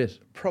everyone was fit,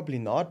 probably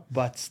not.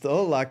 But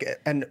still, like,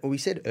 and we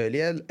said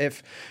earlier,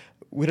 if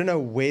we don't know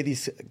where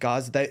these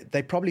guys,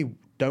 they probably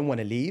don't want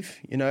to leave,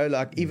 you know,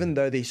 like, even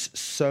though there's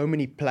so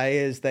many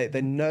players, they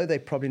know they're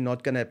probably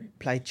not going to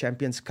play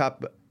Champions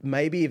Cup.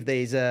 Maybe if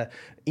there's a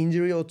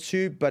injury or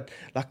two, but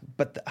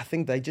I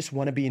think they just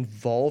want to be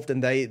involved,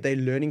 and they're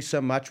learning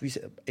so much. We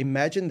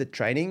imagine the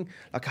training,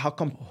 like how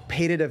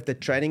competitive the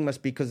training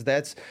must be, because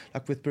that's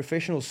like with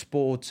professional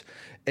sports,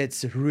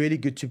 it's really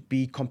good to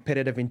be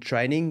competitive in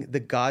training. The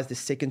guys, the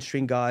second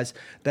string guys,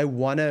 they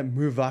want to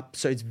move up,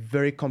 so it's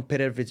very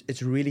competitive.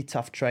 It's really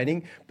tough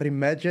training. But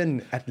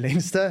imagine at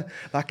Leinster,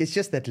 like, it's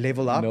just that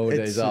level up. No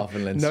days off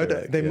in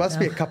Leinster. There must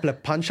be a couple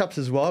of punch-ups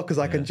as well, because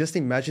I can just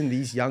imagine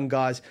these young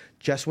guys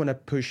just want to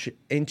push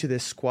into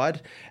this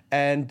squad,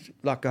 and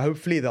like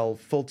hopefully they'll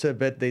filter a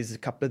bit. There's a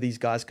couple of these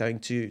guys going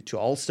to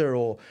Ulster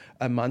or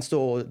Munster,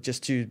 or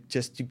just to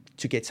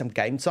get some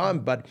game time,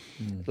 but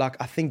like,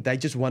 I think they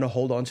just want to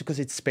hold on to, because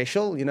it's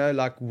special, you know,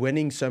 like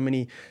winning so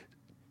many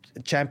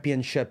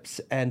championships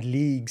and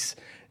leagues.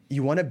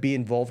 You want to be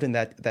involved in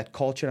that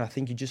culture, and I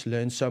think you just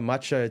learn so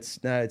much. So it's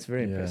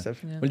very impressive.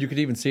 Yeah. Well, you could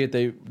even see it.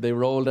 They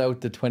rolled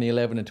out the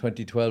 2011 and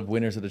 2012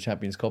 winners of the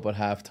Champions Cup at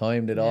half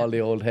time. Did all the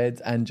old heads,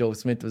 and Joe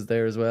Smith was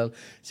there as well.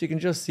 So you can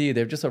just see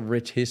they've just a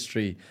rich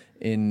history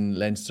in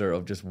Leinster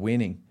of just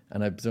winning.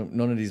 And I presume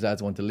none of these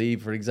lads want to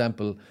leave. For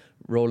example,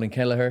 Roland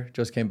Kelleher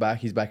just came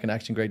back. He's back in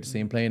action. Great to see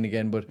him playing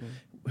again. But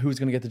who's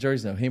going to get the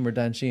jerseys now? Him or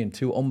Dan Sheehan?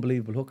 2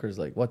 unbelievable hookers.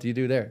 Like, what do you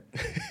do there?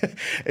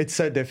 It's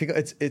so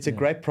difficult. It's a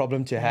great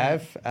problem to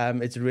have.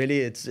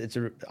 It's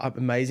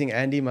amazing.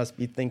 Andy must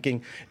be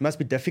thinking it must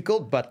be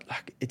difficult, but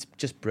like, it's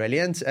just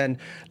brilliant. And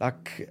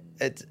like,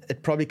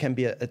 it probably can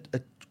be a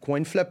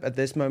coin flip at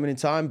this moment in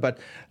time, but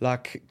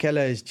like,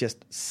 Keller is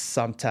just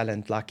some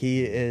talent. Like,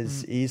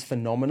 he's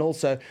phenomenal.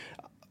 So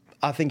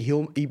I think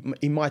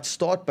he might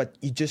start, but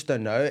you just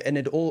don't know, and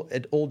it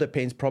all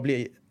depends.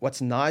 Probably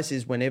what's nice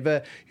is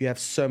whenever you have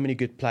so many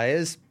good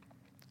players,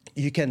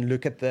 you can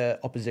look at the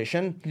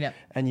opposition,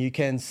 and you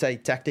can say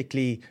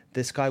tactically,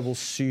 this guy will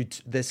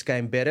suit this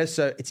game better.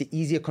 So it's an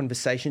easier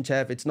conversation to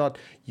have. It's not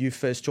you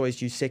first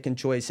choice, you second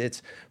choice.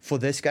 It's for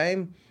this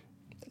game,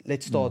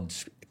 let's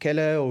start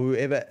Keller or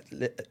whoever.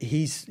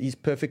 He's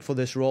perfect for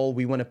this role.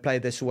 We want to play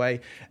this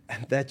way,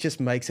 and that just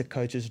makes a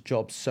coach's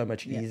job so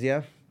much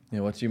easier. Yeah,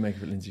 what do you make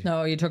of it, Lindsay?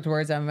 No, you took the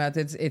words out of my mouth.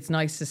 It's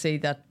nice to see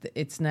that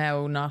it's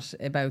now not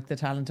about the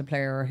talented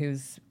player or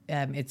who's.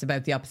 It's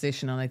about the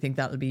opposition, and I think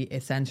that'll be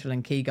essential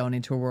and key going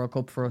into a World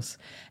Cup for us,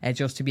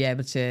 just to be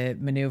able to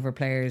manoeuvre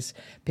players,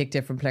 pick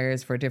different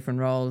players for different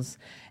roles.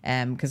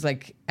 Because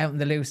like out in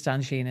the loose,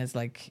 Dan Sheehan is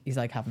like he's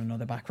like having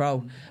another back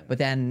row, but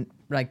then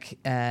like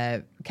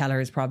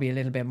Kelleher is probably a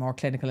little bit more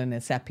clinical in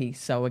a set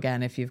piece. So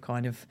again, if you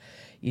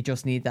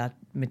just need that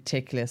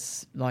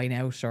meticulous line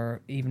out,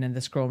 or even in the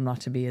scrum, not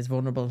to be as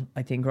vulnerable.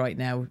 I think right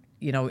now,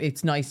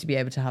 it's nice to be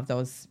able to have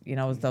those,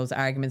 those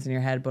arguments in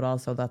your head, but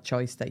also that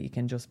choice that you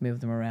can just move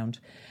them around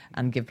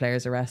and give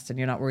players a rest, and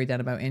you're not worried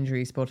then about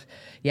injuries. But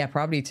yeah,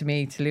 probably to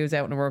me, to lose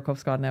out in a World Cup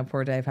squad now,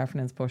 poor Dave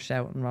Heffernan's pushed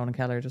out and Ronan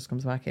Kelleher just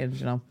comes back in,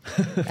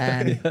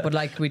 But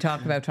like we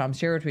talked about Tom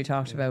Stewart, we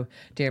talked about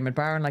Diarmuid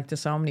Barron, like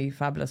there's so many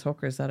fabulous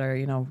hookers that are,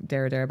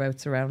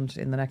 thereabouts around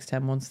in the next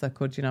 10 months that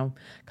could,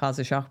 cause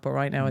a shock. But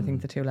right now, I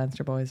think the two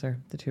Leinster boys are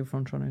the two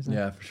front runners.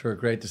 Yeah, for sure.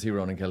 Great to see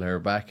Ronan Kelleher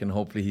back, and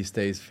hopefully he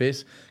stays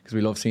fit because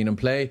we love seeing him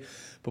play.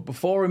 But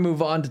before we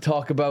move on to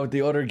talk about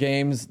the other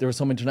games, there were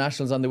some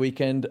internationals on the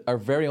weekend. Our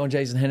very own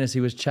Jason Hennessy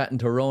was chatting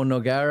to Ronan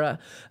O'Gara.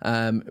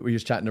 We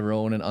was chatting to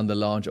Ronan on the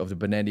launch of the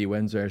Benetti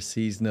Wenswear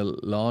seasonal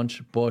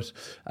launch, but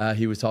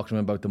he was talking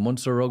about the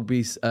Munster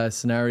rugby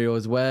scenario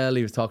as well.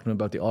 He was talking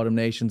about the Autumn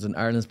Nations and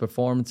Ireland's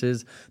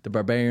performances, the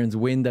Barbarians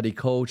win that he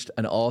coached,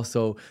 and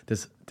also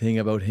this thing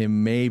about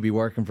him maybe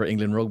working for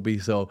England rugby.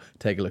 So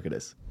take a look at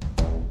this.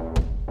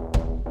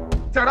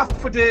 Start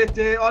off with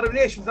the Autumn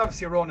Nations,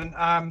 obviously,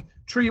 Ronan.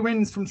 3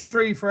 wins from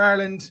 3 for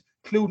Ireland,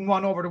 including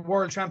 1 over the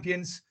world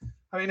champions.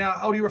 I mean,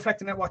 how do you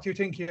reflect on that? What do you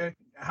think? You're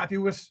happy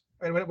with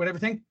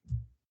everything?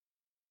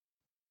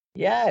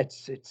 Yeah,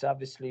 it's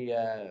obviously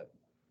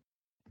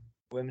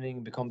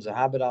winning becomes a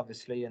habit,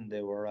 obviously, and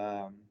they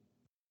were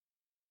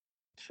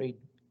 3,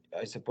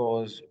 I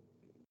suppose,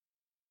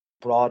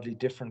 broadly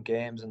different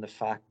games in the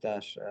fact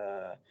that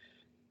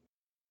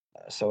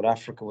South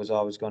Africa was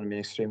always going to be an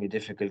extremely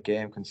difficult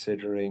game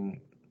considering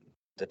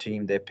the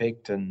team they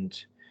picked,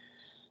 and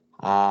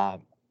I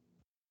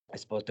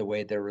suppose the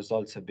way their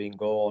results have been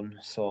going.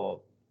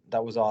 So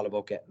that was all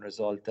about getting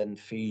results. Then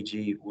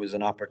Fiji was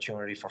an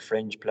opportunity for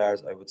fringe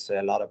players. I would say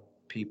a lot of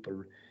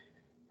people,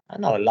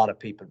 and not a lot of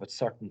people, but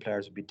certain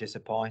players would be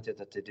disappointed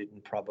that they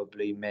didn't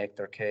probably make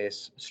their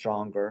case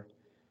stronger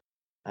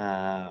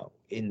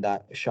in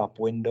that shop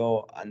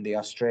window. And the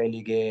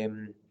Australia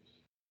game,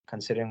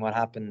 considering what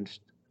happened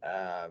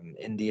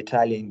in the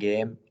Italian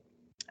game,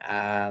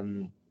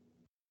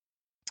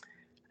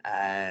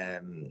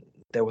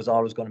 there was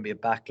always going to be a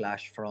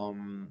backlash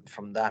from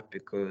that,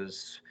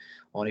 because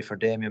only for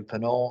Damien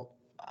Penaud,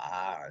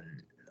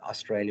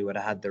 Australia would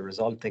have had the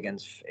result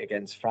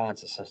against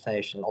France, a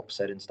sensational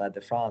upset in Stade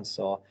de France.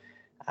 So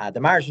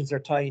the margins are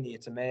tiny.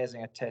 It's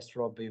amazing at Test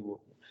rugby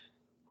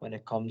when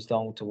it comes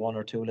down to 1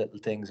 or 2 little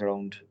things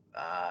around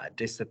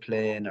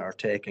discipline or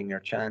taking your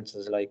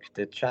chances. Like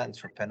the chance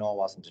for Penaud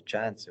wasn't a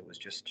chance. It was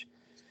just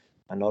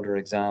another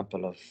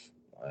example of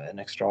an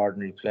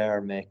extraordinary player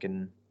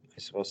making, I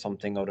suppose,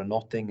 something out of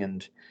nothing.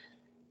 And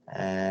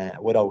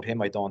without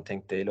him, I don't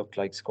think they looked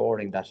like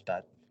scoring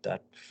that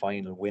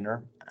final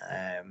winner.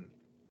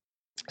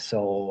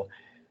 So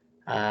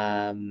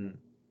the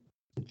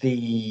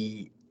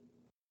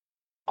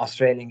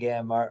Australian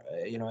game,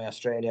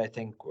 Australia, I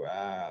think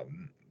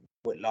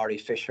with Laurie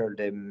Fisher,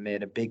 they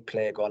made a big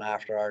play going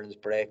after Ireland's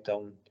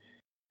breakdown.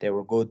 They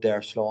were good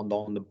there, slowing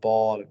down the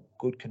ball,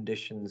 good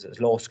conditions, it's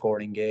a low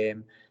scoring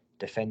game,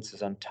 defence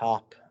is on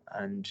top,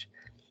 and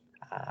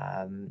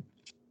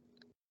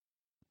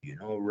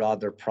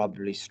rather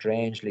probably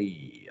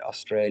strangely,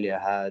 Australia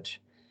had,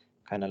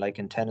 kind of like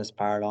in tennis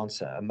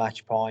parlance, a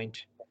match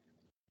point,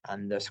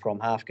 and the scrum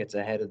half gets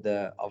ahead of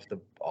the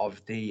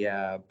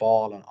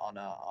ball on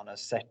a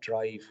set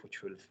drive,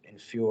 which will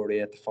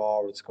infuriate the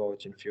forwards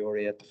coach, and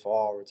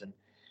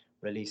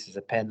releases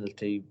a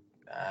penalty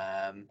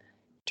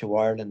to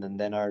Ireland, and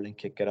then Ireland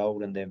kick it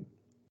out, and they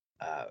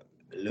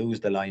lose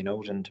the line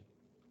out and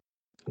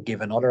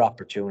give another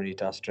opportunity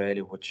to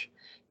Australia, which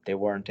they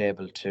weren't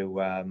able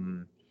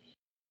to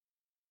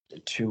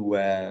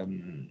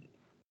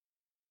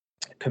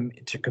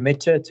commit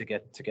to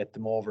get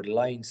them over the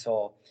line.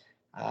 So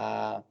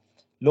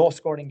low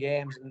scoring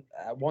games,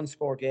 1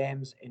 score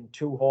games in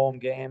 2 home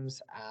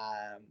games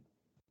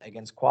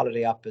against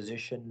quality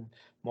opposition.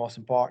 Most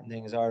important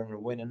thing is Ireland are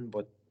winning,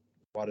 but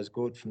what is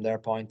good from their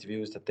point of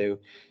view is that they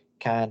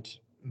can't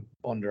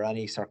under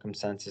any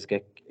circumstances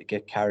get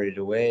carried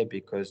away,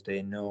 because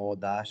they know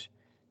that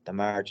the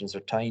margins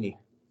are tiny.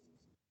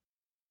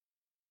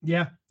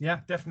 Yeah,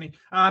 definitely.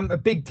 A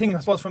big thing, I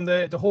suppose, from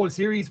the whole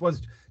series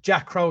was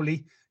Jack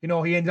Crowley.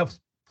 He ended up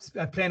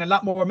playing a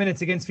lot more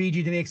minutes against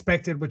Fiji than he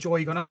expected, with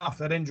Joey going off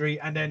that injury,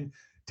 and then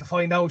to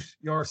find out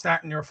you're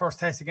starting your first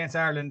test against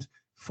Ireland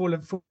full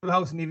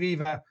house in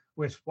Aviva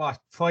with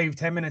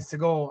 5-10 minutes to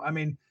go. I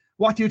mean,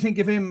 what do you think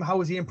of him? How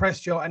has he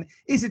impressed you? And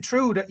is it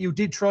true that you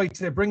did try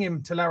to bring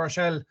him to La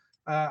Rochelle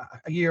a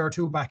year or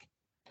 2 back?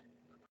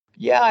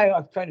 Yeah,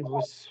 I kind of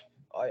was.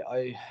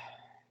 I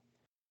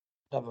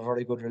have a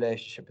very good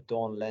relationship with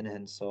Donald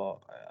Lenihan,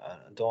 so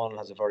Donald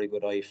has a very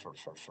good eye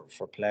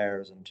for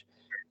players, and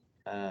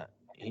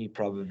he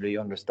probably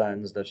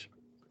understands that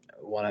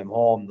when I'm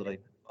home that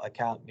I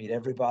can't meet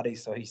everybody,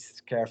 so he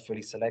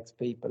carefully selects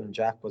people, and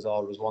Jack was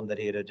always one that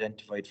he had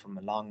identified from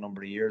a long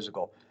number of years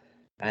ago.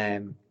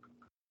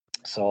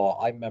 So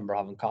I remember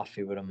having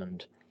coffee with him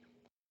and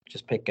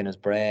just picking his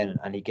brain,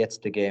 and he gets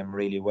the game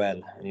really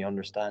well, and he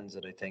understands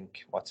it, I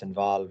think, what's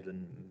involved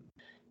in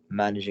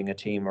managing a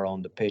team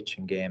around the pitch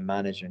and game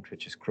management,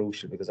 which is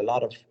crucial, because a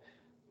lot of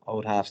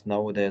out halves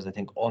nowadays, I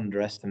think,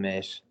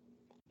 underestimate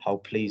how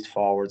pleased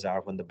forwards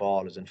are when the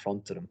ball is in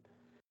front of them.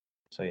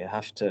 So you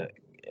have to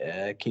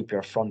keep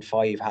your front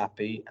five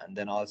happy, and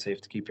then also you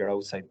have to keep your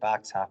outside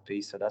backs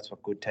happy. So that's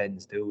what good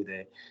tens do.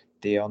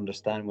 They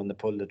understand when they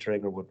pull the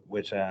trigger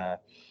with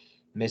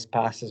missed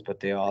passes, but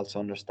they also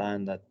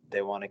understand that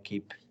they want to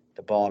keep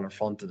the ball in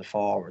front of the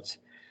forwards.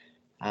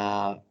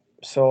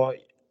 So,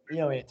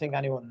 I think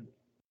anyone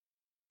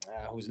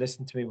who's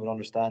listened to me will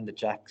understand that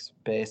Jack's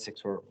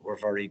basics were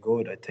very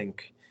good. I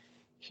think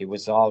he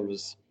was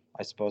always,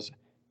 I suppose,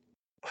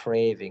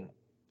 craving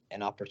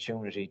an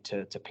opportunity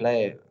to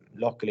play.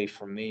 Luckily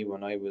for me,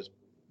 when I was,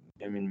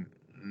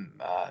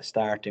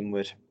 starting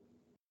with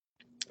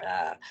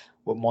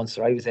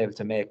Munster, I was able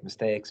to make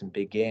mistakes in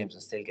big games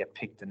and still get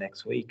picked the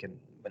next week. And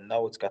but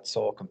now it's got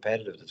so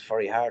competitive, it's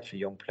very hard for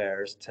young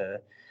players to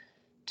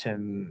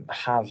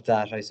have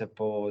that, I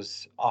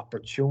suppose,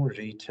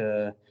 opportunity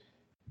to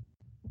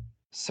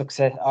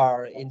success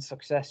or in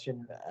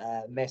succession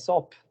mess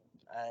up,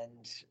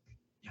 and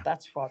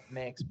that's what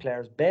makes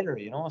players better,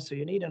 so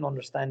you need an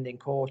understanding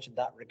coach in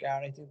that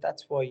regard. I think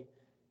that's why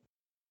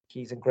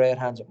he's in great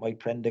hands with Mike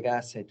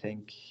Prendergast. I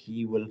think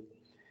he will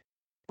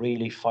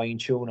really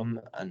fine-tune him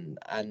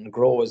and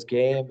grow his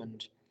game.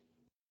 And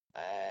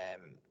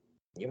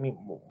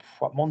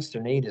what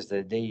Munster need is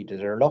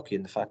they're lucky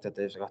in the fact that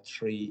they've got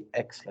 3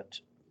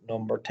 excellent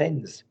number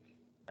 10s,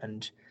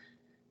 and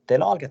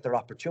they'll all get their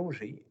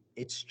opportunity.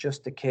 It's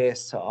just a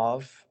case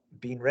of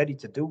being ready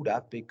to do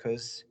that,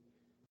 because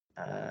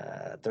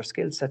their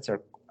skill sets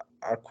are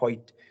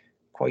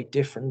quite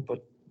different.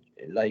 But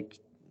like,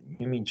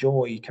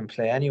 Joey can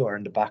play anywhere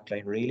in the back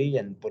line really,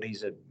 but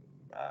he's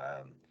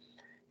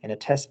in a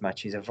test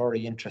match, he's a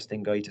very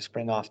interesting guy to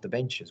spring off the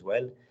bench as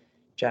well.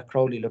 Jack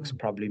Crowley looks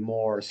probably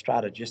more a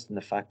strategist in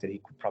the fact that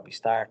he could probably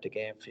start the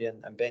game for you,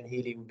 and Ben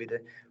Healy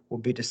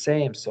would be the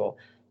same. So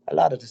a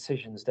lot of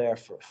decisions there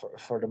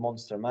for the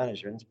Munster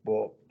management.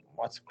 But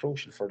what's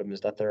crucial for them is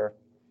that they're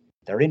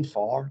in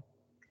form,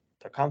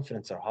 their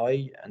confidence are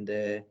high, and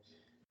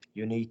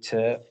you need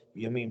to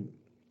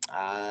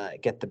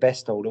get the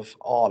best out of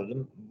all of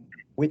them.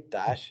 With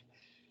that,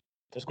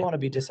 there's going to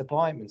be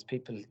disappointments.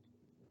 People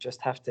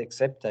just have to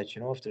accept that,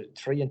 if the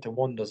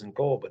 3-1 doesn't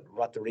go. But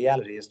what the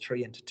reality is,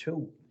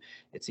 3-2,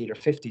 it's either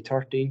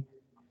 50-30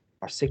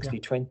 or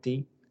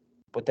 60-20.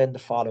 But then the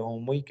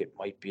following week, it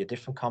might be a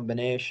different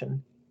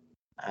combination.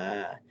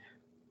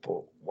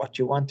 But what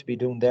you want to be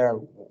doing there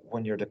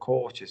when you're the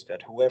coach is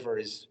that whoever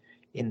is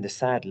in the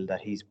saddle,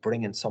 that he's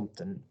bringing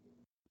something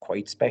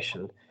quite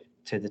special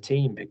to the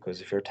team,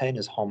 because if your 10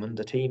 is humming,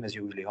 the team is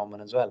usually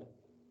humming as well.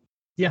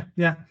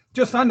 Yeah.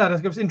 Just on that,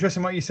 it was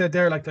interesting what you said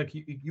there. Like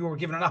you were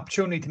given an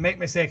opportunity to make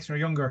mistakes when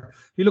you're younger.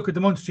 You look at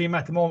the Munster team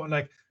at the moment,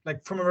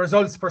 like from a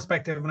results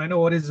perspective, and I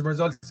know it is a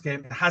results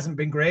game, it hasn't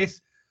been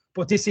great.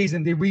 But this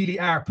season, they really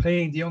are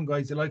playing the young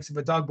guys, the likes of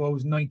Adogbo,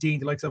 who's 19,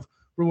 the likes of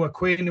Rua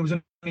Quinn, who was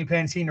only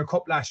playing Senior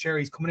Cup last year.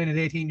 He's coming in at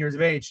 18 years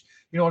of age.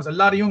 There's a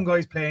lot of young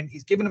guys playing.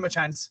 He's giving them a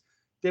chance.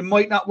 They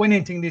might not win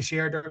anything this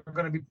year. They're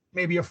going to be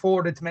maybe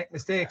afforded to make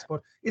mistakes.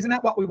 But isn't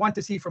that what we want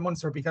to see from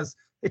Munster? Because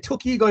it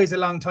took you guys a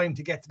long time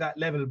to get to that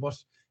level. But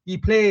you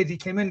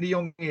came in at a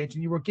young age,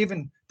 and you were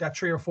given that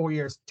 3 or 4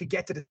 years to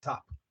get to the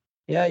top.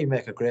 Yeah, you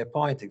make a great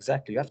point.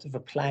 Exactly. You have to have a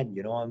plan,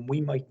 and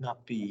we might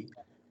not be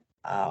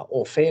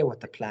au fait with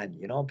the plan,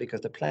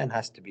 because the plan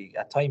has to be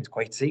at times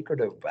quite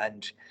secretive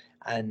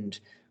and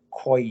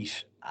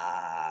quite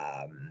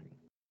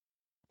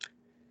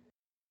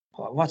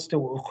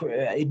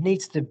it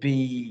needs to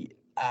be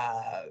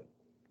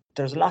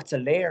there's lots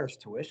of layers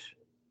to it,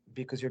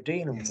 because you're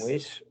dealing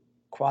with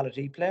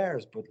quality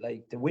players, but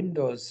like the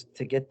windows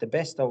to get the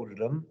best out of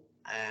them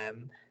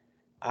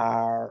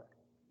are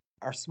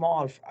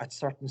small at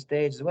certain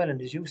stages as well.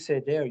 And as you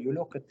said there, you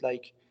look at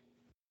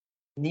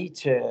need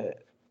to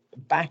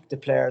back the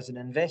players and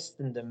invest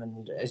in them.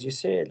 And as you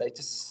say,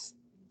 it's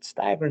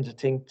staggering to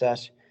think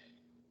that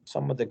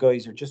some of the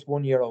guys are just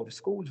 1 year out of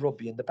school's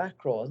rugby in the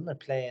back row, isn't it?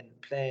 Playing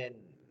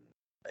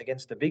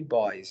against the big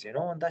boys,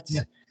 and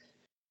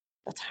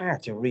that's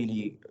hard to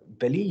really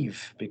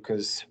believe,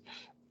 because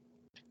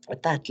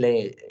at that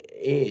late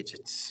age,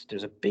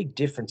 there's a big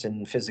difference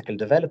in physical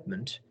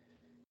development.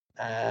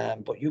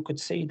 But you could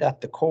see that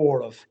the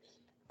core of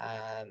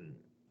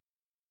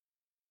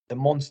the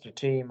Munster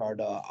team or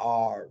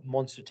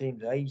Munster team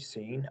that I've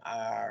seen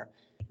are,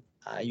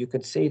 you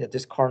can see that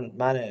this current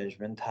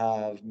management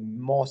have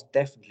most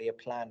definitely a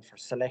plan for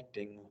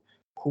selecting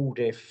who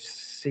they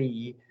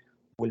see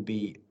will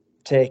be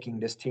taking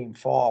this team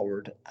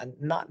forward, and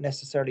not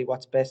necessarily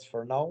what's best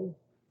for now,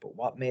 but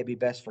what may be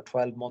best for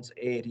 12 months,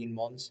 18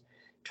 months,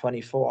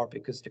 24,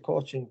 because the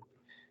coaching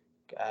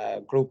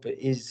group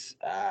is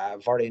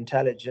very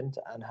intelligent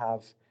and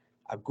have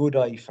a good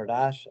eye for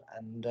that.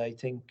 And I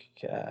think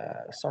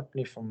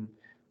certainly from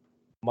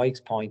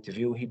Mike's point of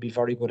view, he'd be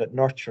very good at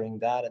nurturing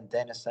that, and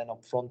Dennis then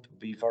up front would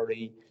be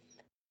very,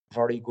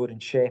 very good in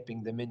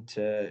shaping them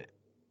into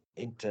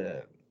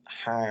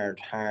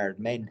hard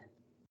men.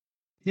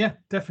 Yeah,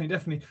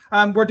 definitely.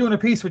 We're doing a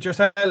piece with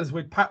yourselves.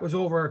 With Pat was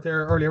over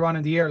there earlier on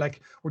in the year.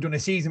 Like, we're doing a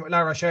season with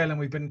La Rochelle, and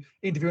we've been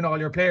interviewing all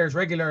your players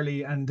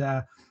regularly. And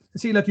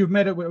see, like, you've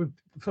met it with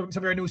some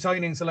of your new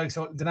signings, so like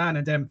Danan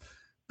and them.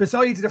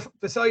 Besides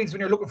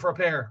when you're looking for a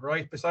player,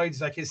 right?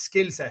 Besides like his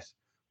skill set,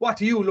 what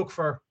do you look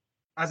for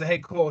as a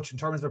head coach in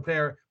terms of a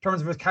player, in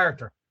terms of his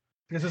character?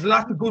 Because there's a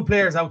lot of good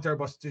players out there,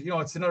 but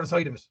it's another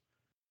side of it.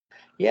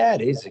 Yeah,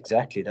 it is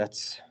exactly.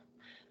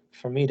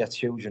 For me, that's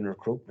huge in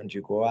recruitment.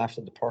 You go after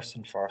the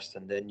person first,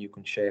 and then you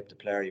can shape the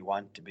player you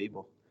want to be.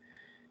 But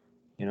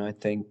I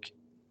think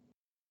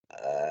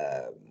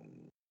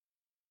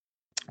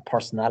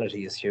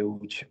personality is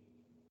huge.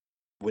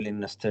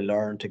 Willingness to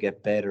learn, to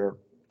get better,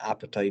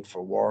 appetite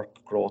for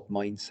work, growth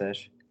mindset.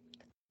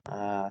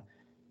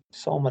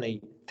 So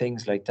many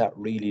things like that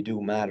really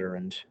do matter,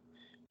 and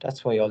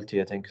that's why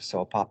Ulti, I think, is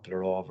so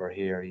popular over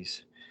here.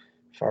 He's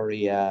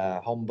very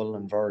humble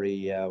and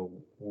very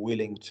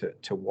willing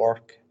to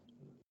work,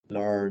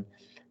 learn,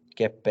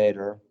 get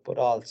better, but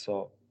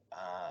also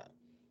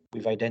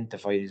we've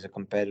identified he's a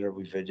competitor.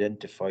 We've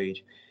identified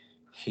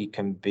he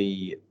can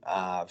be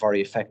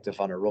very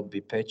effective on a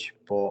rugby pitch.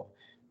 But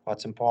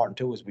what's important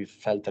too is we've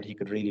felt that he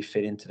could really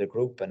fit into the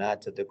group and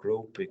add to the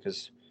group,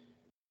 because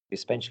we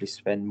essentially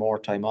spend more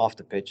time off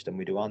the pitch than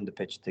we do on the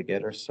pitch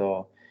together.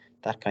 So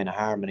that kind of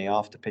harmony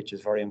off the pitch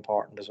is very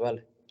important as well.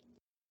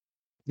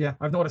 Yeah,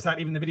 I've noticed that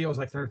even the videos,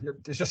 like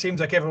it just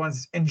seems like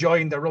everyone's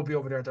enjoying their rugby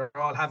over there. They're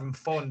all having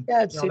fun.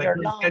 Yeah, see, they're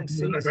long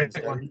seasons.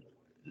 They're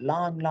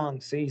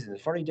long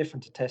seasons. Very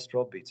different to Test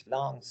rugby. It's a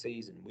long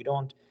season. We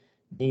don't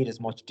need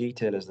as much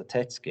detail as the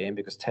Test game,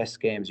 because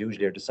Test games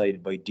usually are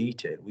decided by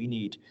detail. We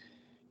need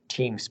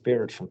team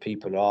spirit from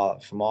people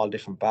from all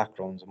different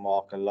backgrounds and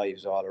walk of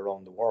lives all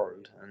around the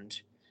world, and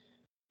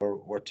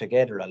we're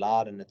together a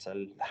lot, and it's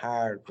a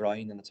hard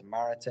grind, and it's a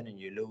marathon, and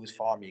you lose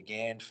form, you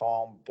gain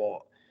form. But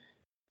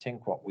I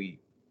think what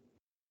we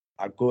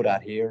are good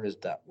at here is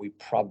that we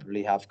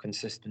probably have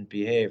consistent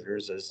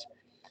behaviours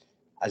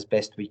as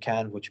best we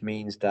can, which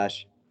means that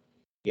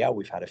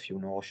we've had a few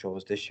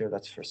no-shows this year,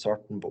 that's for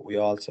certain, but we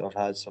also have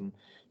had some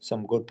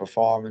good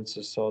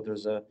performances. So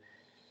there's a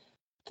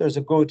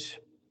good,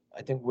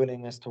 I think,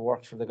 willingness to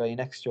work for the guy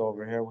next to you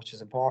over here, which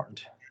is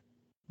important.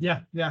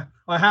 Yeah.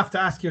 I have to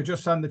ask you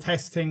just on the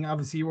Test thing.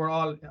 Obviously, you were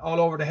all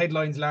over the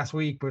headlines last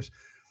week, but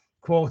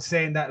quotes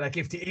saying that, like,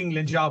 if the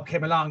England job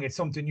came along, it's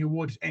something you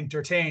would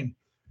entertain.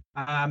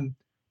 But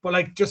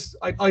like, just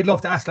I'd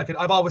love to ask, like,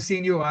 I've always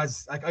seen you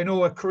as, like, I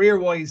know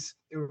career-wise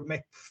it would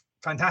make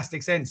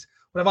fantastic sense,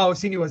 but I've always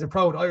seen you as a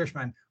proud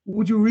Irishman.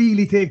 Would you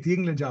really take the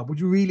England job? Would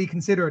you really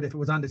consider it if it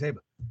was on the table?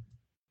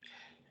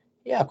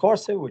 Yeah, of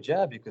course I would,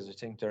 because I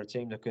think they're a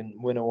team that can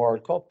win a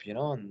World Cup,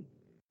 and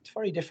it's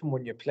very different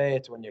when you play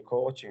to when you're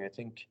coaching. I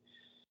think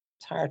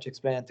it's hard to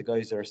explain to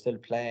guys that are still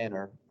playing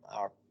or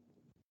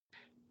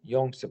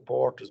young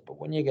supporters, but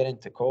when you get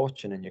into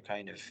coaching and you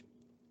kind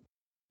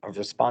of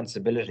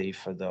responsibility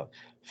for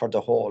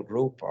the whole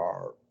group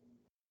or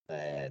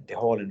the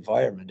whole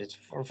environment, it's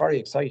a very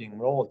exciting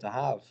role to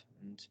have.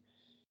 And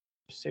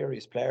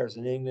serious players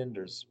in England,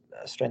 there's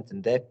a strength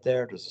and depth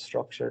there, there's a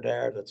structure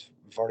there that's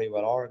very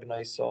well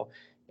organised. So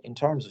in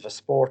terms of a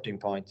sporting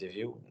point of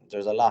view,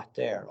 there's a lot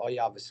there. I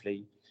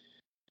obviously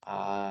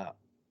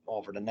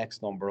over the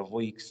next number of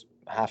weeks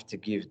have to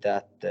give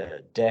that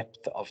the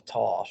depth of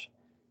thought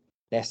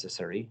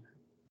necessary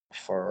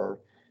for,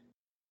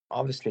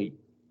 obviously,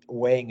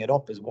 weighing it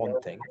up is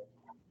one thing.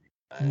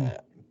 You know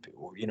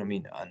what I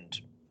mean?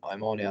 And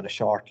I'm only on a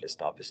short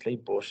list, obviously,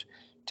 but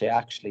to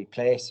actually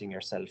placing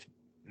yourself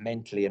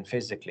mentally and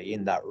physically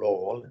in that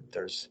role,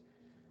 there's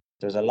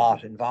a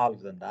lot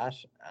involved in that,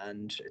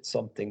 and it's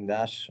something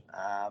that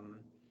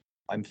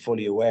I'm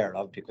fully aware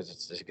of, because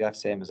it's the exact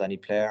same as any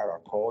player or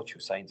coach who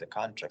signs a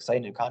contract.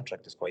 Signing a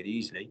contract is quite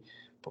easily,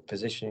 but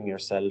positioning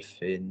yourself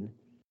in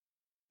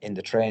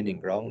the training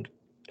ground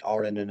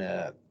or in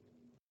the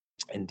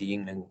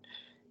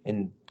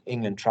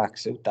England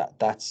tracksuit,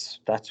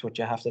 that's what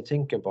you have to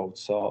think about.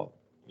 So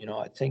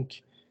I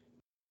think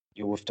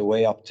you have to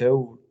weigh up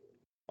too.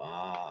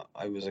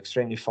 I was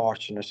extremely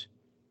fortunate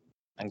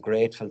and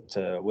grateful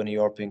to win a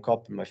European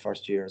Cup in my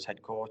first year as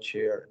head coach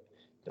here.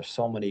 There's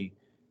so many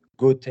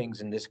good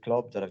things in this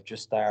club that have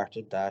just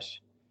started that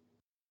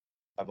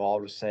I've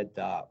always said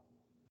that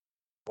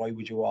why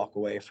would you walk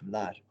away from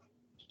that?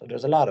 So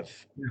there's a lot of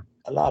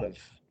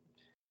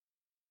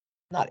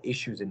not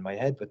issues in my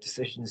head, but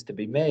decisions to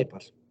be made.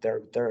 But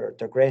they're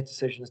great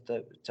decisions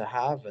to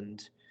have.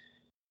 And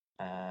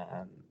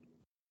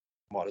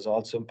what is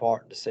also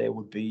important to say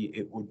would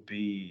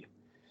be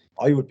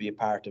I would be a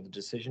part of the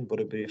decision, but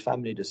it'd be a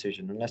family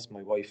decision. Unless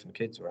my wife and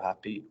kids were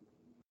happy,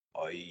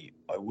 I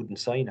wouldn't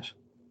sign it.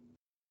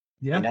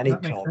 Yeah, in any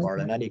that makes club sense, or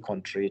yeah. in any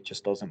country, it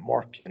just doesn't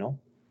work,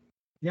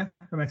 Yeah,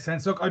 that makes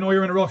sense. Look, I know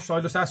you're in a rush, so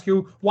I'll just ask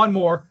you one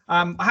more.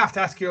 I have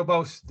to ask you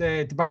about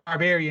the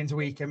Barbarians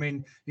week. I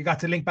mean, you got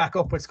to link back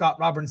up with Scott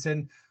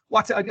Robertson.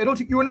 I don't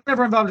think you were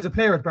never involved as a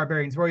player with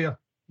Barbarians, were you?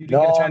 You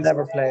didn't get a chance.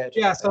 Never played.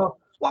 Yeah, so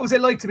what was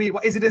it like to be?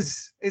 Is it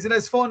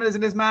as fun, is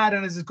it as mad,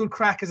 and is it as good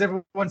crack as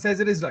everyone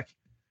says it is like?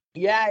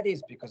 Yeah, it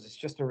is, because it's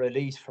just a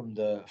release from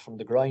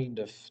the grind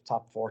of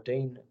top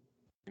 14.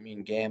 I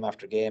mean, game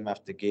after game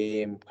after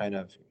game, kind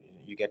of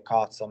you get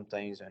caught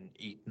sometimes and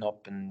eaten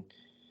up in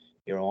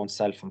your own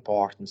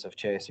self-importance of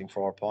chasing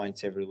 4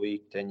 points every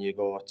week. Then you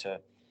go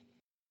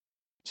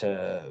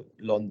to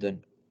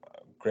London,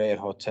 great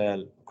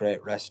hotel,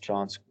 great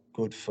restaurants,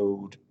 good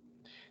food,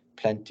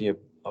 plenty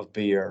of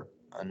beer,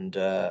 and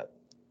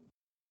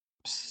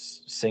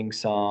sing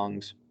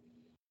songs,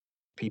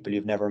 people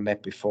you've never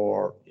met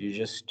before.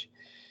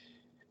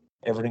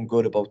 Everything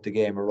good about the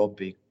game of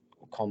rugby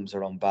comes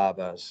around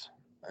Babas,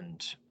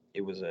 and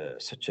it was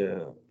such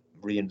a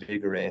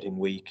reinvigorating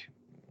week.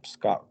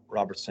 Scott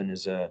Robertson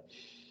is an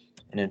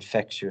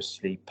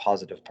infectiously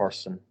positive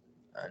person,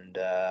 and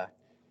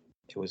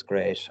it was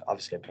great.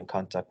 Obviously, I've been in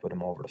contact with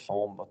him over the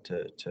phone, but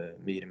to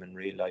meet him in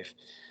real life,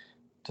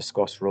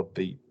 discuss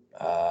rugby,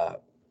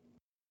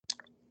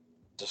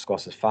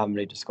 discuss his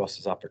family, discuss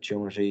his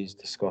opportunities,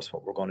 discuss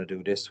what we're going to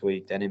do this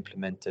week, then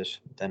implement it,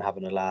 then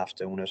having a laugh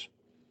doing it.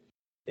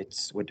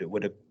 It's with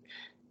a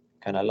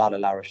kind of a lot of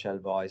La Rochelle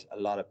boys, a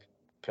lot of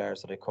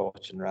players that I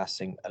coach in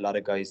Racing, a lot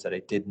of guys that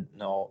I didn't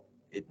know.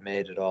 It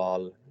made it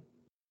all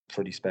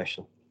pretty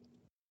special.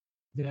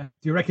 Yeah.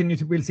 Do you reckon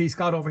we'll see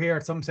Scott over here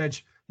at some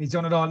stage? He's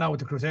done it all now with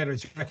the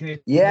Crusaders. Do you reckon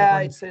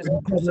I'd say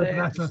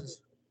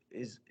Crusaders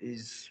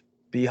is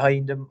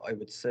behind him. I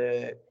would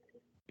say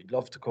he'd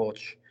love to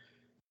coach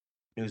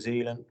New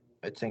Zealand.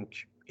 I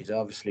think he's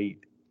obviously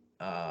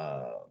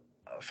a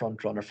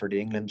front runner for the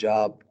England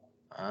job.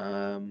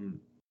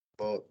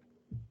 But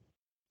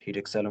he'd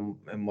excel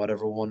in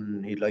whatever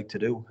one he'd like to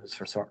do, is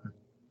for certain.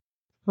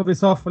 Lovely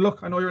stuff. Well, look,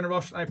 I know you're in a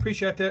rush. I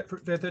appreciate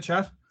the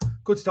chat.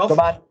 Good stuff. Come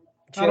on.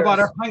 Not a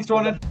bother. Thanks,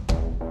 Ronan.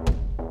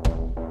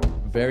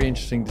 Very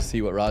interesting to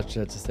see what Raj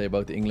had to say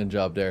about the England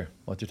job there.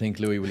 What do you think,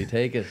 Louis? Will he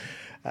take it?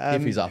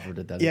 If he's offered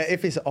it, that is.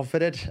 If he's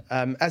offered it.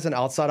 As an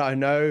outsider, I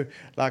know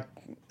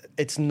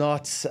it's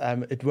not,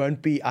 it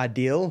won't be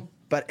ideal,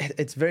 but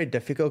it's very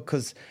difficult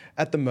because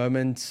at the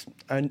moment,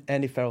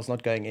 Andy Farrell's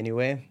not going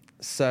anywhere.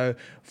 So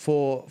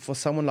for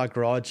someone like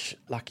Raj,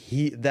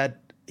 he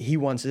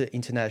wants an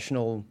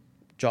international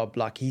job.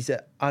 He's an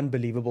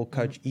unbelievable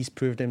coach. He's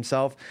proved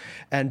himself,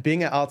 and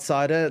being an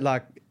outsider,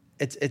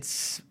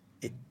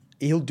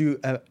 he'll do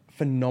a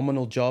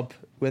phenomenal job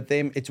with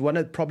them. It's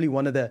probably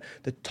one of the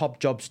top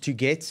jobs to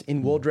get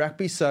in world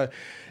rugby. So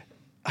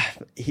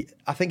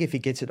I think if he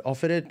gets it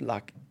offered it,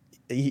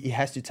 he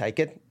has to take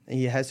it.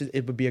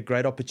 It would be a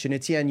great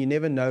opportunity, and you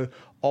never know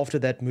after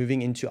that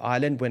moving into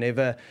Ireland.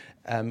 Whenever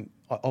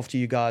after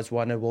you guys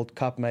won a World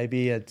Cup,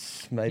 maybe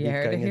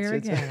going into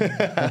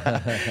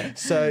again.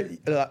 So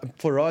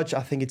for Raj,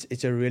 I think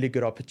it's a really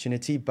good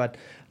opportunity. But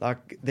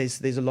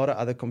there's a lot of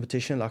other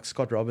competition, like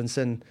Scott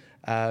Robinson.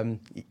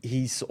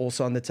 He's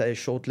also on the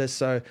shortlist.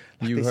 So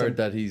you heard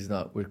that he's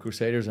not with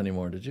Crusaders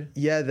anymore, did you?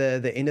 Yeah,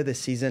 the end of the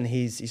season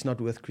he's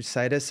not with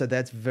Crusaders, so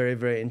that's very,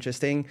 very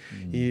interesting.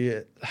 He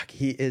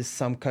is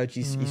some coach.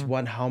 He's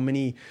won how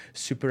many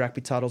Super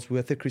Rugby titles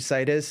with the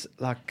Crusaders?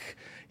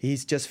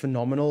 He's just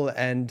phenomenal,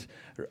 and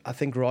I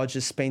think Raj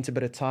has spent a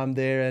bit of time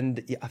there, and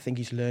I think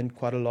he's learned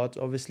quite a lot,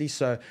 obviously.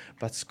 So,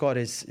 but Scott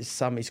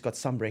he's got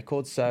some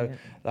records. So,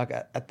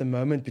 at the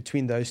moment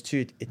between those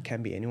two, it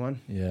can be anyone.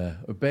 Yeah,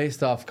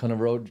 based off kind of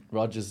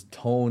Raj's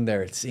tone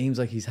there, it seems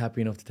like he's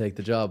happy enough to take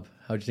the job.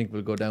 How do you think it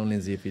will go down,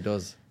 Lindsay, if he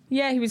does?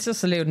 Yeah, he was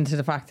just alluding to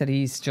the fact that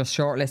he's just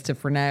shortlisted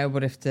for now,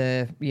 but if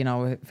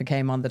it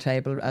came on the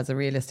table as a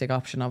realistic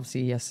option,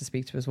 obviously he has to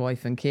speak to his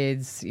wife and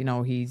kids. He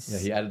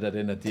added that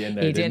in at the end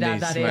there, he did add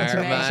that in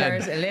to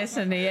make sure.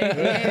 Listen, he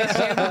is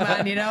stupid,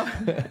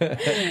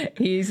 man,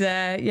 He's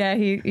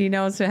he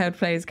knows how to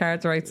play his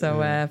cards right, so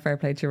fair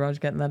play to Raj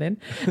getting that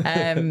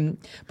in.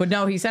 But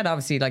no, he said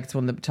obviously it's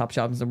one of the top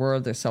jobs in the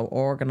world. They're so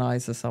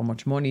organised, there's so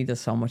much money,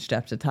 there's so much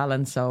depth of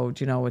talent, so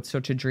it's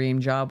such a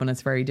dream job, and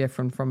it's very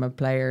different from a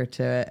player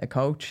to a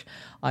coach.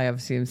 I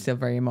obviously am still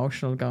very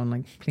emotional,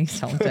 going please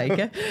don't take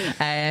it.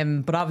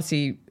 But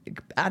obviously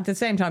at the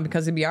same time,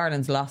 because it'd be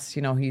Ireland's loss,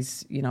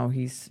 he's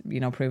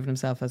proven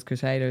himself as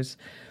Crusaders.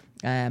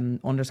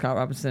 Under Scott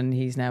Robertson,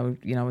 he's now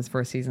his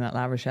first season at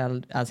La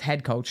Rochelle as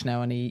head coach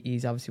now, and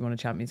he's obviously won a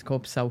Champions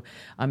Cup. So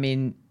I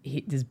mean,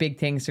 there's big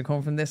things to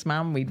come from this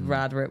man. We'd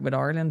rather it with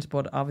Ireland,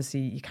 but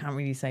obviously you can't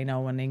really say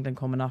no when England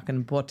come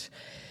knocking. But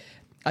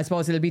I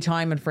suppose it'll be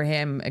timing for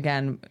him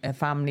again. A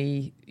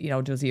family,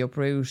 does he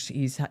uproot?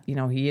 He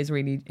is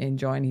really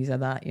enjoying. He's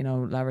at that,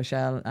 La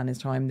Rochelle and his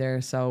time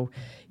there. So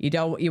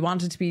you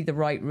want it to be the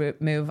right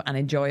move and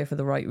enjoy it for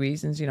the right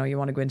reasons. You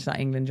want to go into that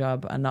England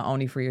job and not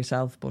only for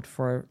yourself but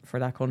for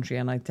that country.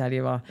 And I tell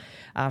you what,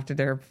 after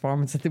their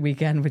performance at the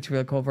weekend, which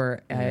we'll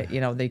cover,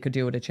 they could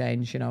do with a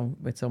change.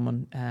 With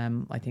someone.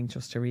 I think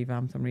just to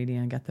revamp them really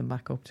and get them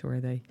back up to where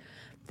they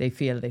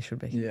feel they should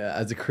be. Yeah,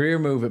 as a career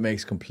move, it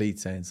makes complete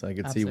sense. I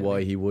could see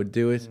why he would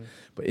do it.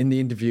 But in the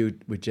interview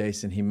with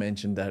Jason, he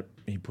mentioned that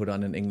he put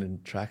on an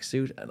England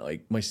tracksuit,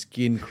 and my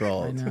skin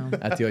crawled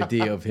at the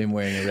idea of him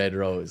wearing a red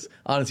rose.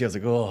 Honestly, I was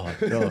like, oh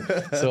no.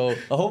 So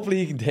hopefully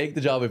he can take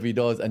the job if he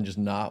does and just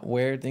not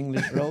wear the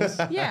English rose.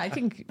 Yeah, I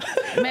think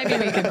maybe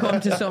we could come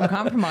to some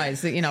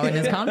compromise, in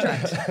his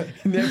contract.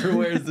 He never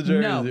wears the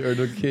jersey or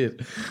the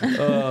kit.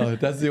 Oh,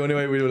 that's the only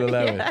way we will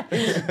allow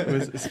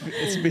it.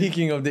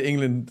 Speaking of the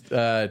England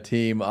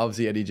team,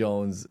 obviously Eddie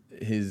Jones,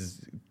 his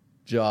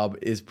job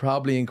is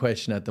probably in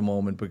question at the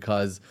moment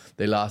because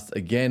they lost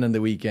again on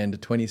the weekend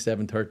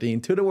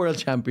 27-13 to the world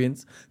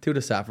champions, to the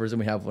Saffers, and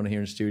we have one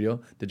here in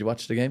studio. Did you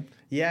watch the game?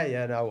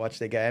 Yeah, no, I watched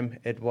the game.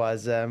 It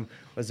was a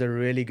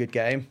really good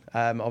game.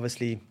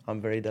 Obviously,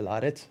 I'm very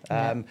delighted.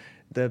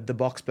 The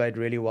Boks played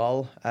really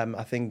well.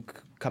 I think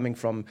coming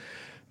from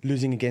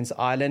losing against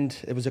Ireland,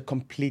 it was a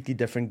completely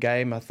different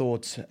game. I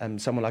thought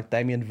someone like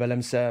Damien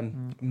Willemse,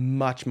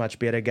 much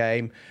better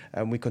game.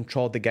 We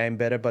controlled the game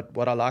better. But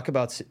what I like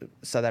about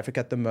South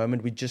Africa at the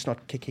moment, we're just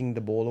not kicking the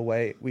ball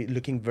away. We're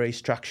looking very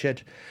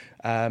structured.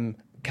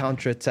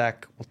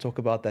 Counter-attack, we'll talk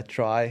about that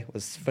try,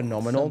 was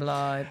phenomenal.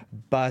 Sublime.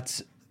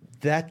 But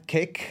that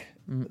kick,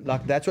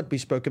 that's what we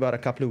spoke about a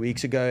couple of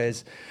weeks ago,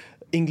 is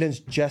England's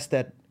just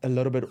that a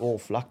little bit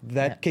off. Like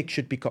that kick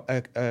should be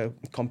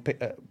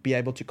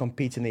able to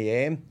compete in the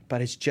air,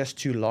 but it's just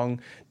too long.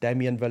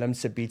 Damien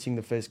Willemse beating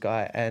the first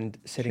guy and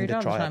setting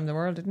the try. He time in the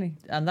world, didn't he?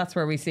 And that's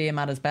where we see him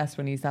at his best,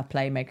 when he's that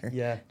playmaker.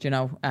 Yeah.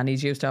 And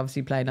he's used to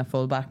obviously playing at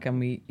full back,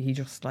 and he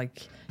just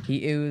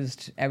he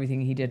oozed everything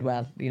he did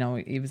well.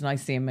 It was nice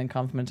to see him in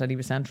compliment, and he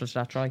was central to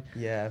that try.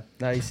 Yeah.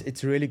 No,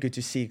 it's really good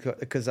to see,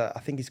 because I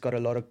think he's got a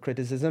lot of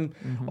criticism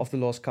of the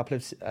last couple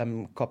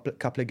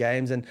of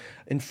games. And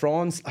in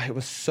France, it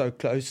was so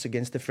close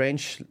against the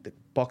French. The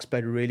Boks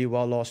played really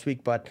well last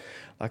week, but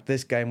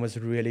this game was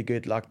really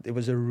good. It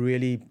was a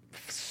really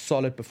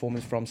solid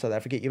performance from South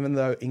Africa, even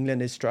though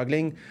England is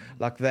struggling.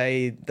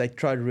 They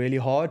tried really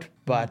hard,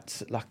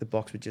 but the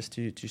Boks were just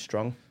too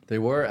strong. They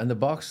were, and the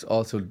Boks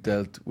also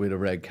dealt with a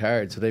red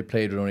card, so they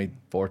played with only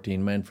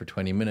 14 men for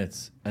 20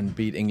 minutes and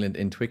beat England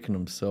in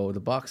Twickenham. So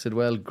the Boks said,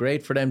 well,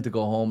 great for them to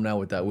go home now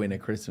with that win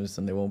at Christmas,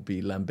 and they won't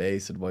be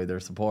lambasted by their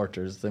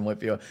supporters. They might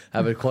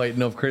have a quite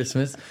enough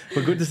Christmas.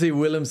 But good to see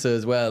Willemse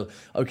as well.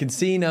 I can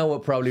see now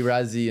what probably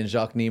Razzie and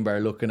Jacques Niembert are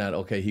looking at.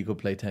 Okay, he could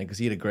play 10 because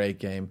he had a great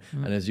game.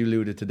 And as you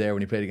alluded to there,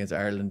 when he played against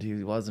Ireland,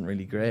 he wasn't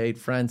really great.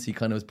 France, he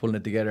kind of was pulling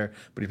it together,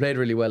 but he played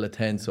really well at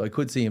 10. So I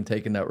could see him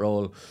taking that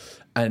role.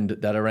 And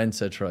that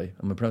Arendse try.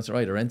 Am I pronouncing it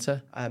right?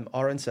 Arendse?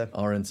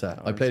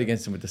 Arendse. I played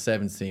against him with the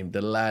sevens team.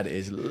 The lad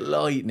is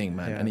lightning,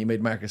 man. Yeah. And he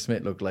made Marcus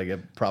Smith look like a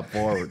prop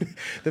forward.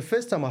 The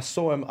first time I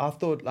saw him, I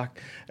thought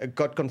I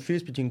got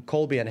confused between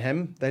Colby and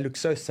him. They look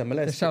so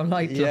similar. They're so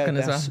light looking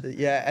as well.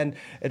 Yeah, and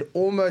it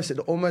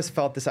almost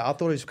felt this. I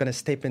thought he was going to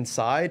step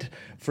inside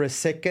for a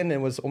second. It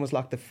was almost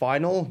like the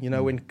final,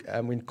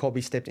 when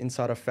Colby stepped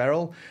inside of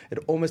Farrell. It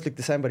almost looked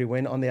the same, but he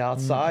went on the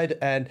outside,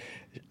 and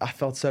I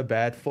felt so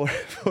bad for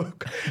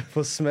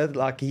Smith.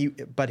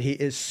 But he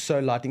is so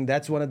lightning.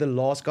 That's one of the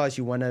last guys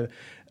you want to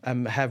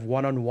have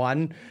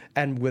one-on-one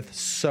and with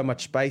so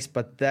much space.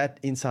 But that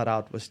inside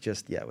out was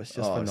just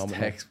phenomenal. It was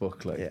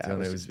textbook.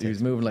 He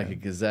was moving like a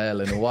gazelle,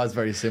 and it was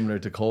very similar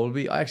to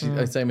Colby. I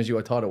actually, same as you,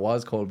 I thought it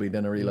was Colby.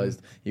 Then I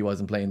realised he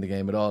wasn't playing the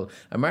game at all.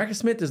 And Marcus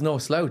Smith is no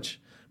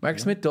slouch.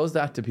 Marcus Smith does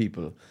that to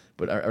people.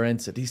 But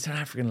Arendse, these South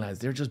African lads,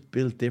 they're just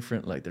built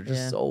different. They're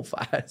just so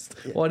fast.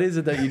 Yeah. What is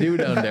it that you do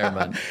down there,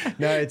 man?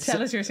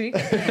 Tell us your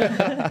secret.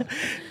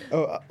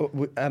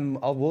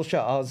 I will share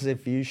ours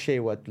if you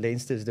share what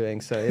Leinster's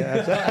doing. So yeah,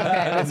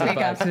 okay, let's speak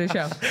after the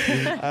show.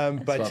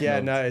 But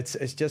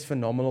it's just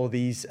phenomenal.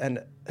 These,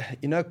 and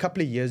a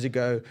couple of years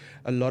ago,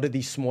 a lot of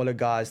these smaller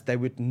guys, they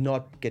would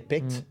not get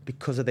picked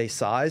because of their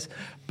size.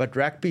 But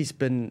rugby's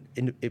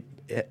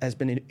has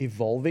been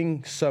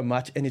evolving so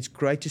much, and it's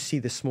great to see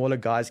the smaller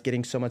guys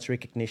getting so much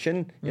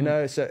recognition.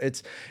 So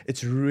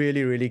it's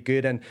really, really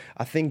good. And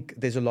I think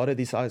there's a lot of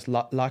these guys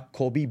like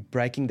Colby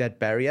breaking that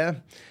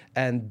barrier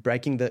and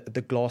breaking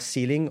the glass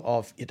ceiling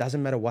of it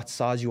doesn't matter what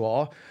size you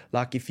are.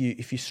 If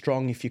you're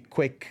strong, if you're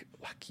quick,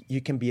 you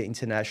can be an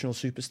international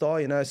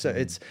superstar, So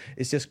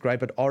it's just great.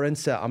 But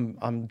Arendse,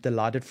 I'm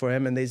delighted for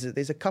him. And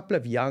there's a couple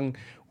of young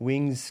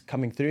wings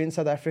coming through in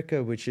South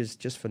Africa, which is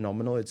just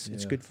phenomenal.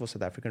 It's good for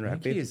South African rugby.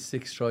 I think he has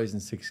 6 tries in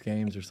 6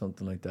 games or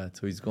something like that.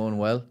 So he's going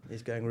well.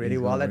 He's going really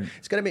well. And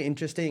it's going to be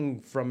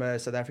interesting from a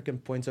South African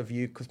point of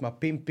view, because my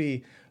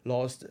Pimpy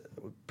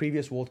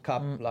previous World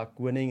Cup,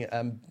 winning,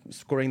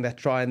 scoring that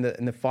try in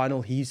the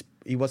final, he's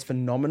was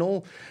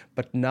phenomenal.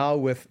 But now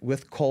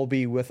with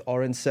Colby, with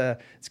Orense,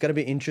 it's going to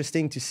be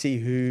interesting to see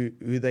who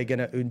they're going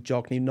to,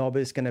 Jock Nobbe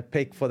is going to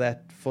pick for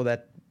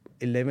that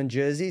 11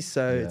 jersey.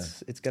 So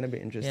it's going to be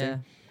interesting. Yeah.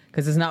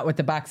 Because it's not with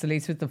the backs, at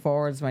least with the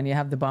forwards. When you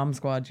have the bomb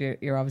squad,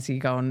 you're obviously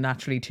going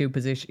naturally two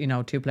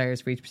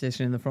players for each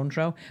position in the front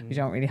row. You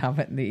don't really have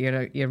it.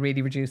 You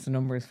really reduce the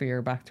numbers for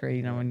your back three,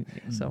 And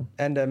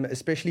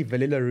especially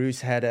Willie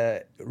LaRousse had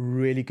a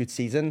really good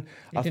season.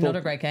 He did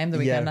another great game the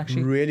weekend,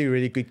 actually. Really,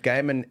 really good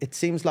game. And it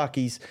seems like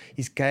his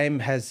game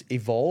has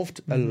evolved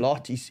a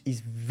lot.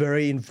 He's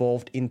very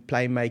involved in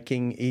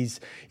playmaking.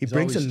 He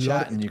brings a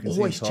lot.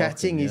 Always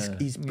chatting.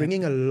 He's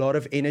bringing a lot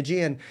of energy.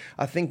 And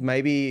I think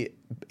maybe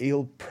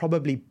he'll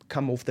probably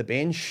come off the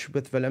bench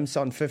with Willems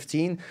on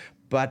 15,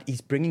 but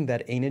he's bringing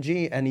that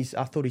energy, and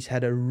I thought he's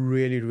had a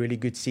really, really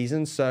good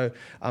season. So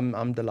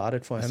I'm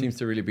delighted for him. He seems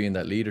to really be in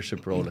that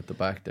leadership role at the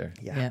back there.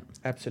 Yeah.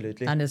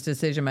 Absolutely. And his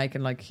decision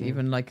making,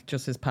 even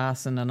just his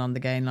passing and on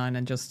the gain line,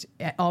 and just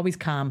always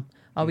calm.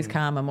 Always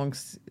calm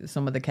amongst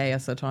some of the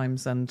chaos at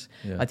times, and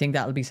I think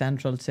that'll be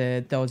central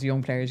to those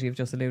young players you've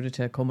just alluded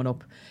to coming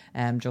up.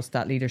 Just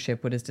that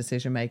leadership with his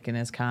decision making,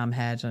 his calm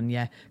head,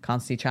 and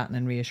constantly chatting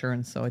and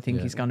reassurance. So I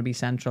think he's going to be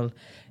central,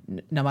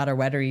 no matter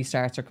whether he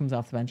starts or comes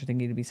off the bench. I think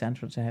he'll be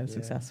central to how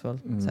successful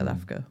South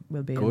Africa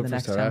will be in the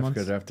next 10 months. Good for South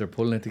Africa. After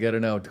pulling it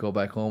together now to go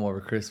back home over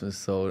Christmas.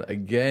 So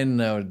again,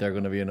 now they're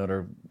going to be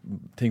another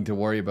thing to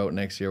worry about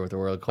next year with the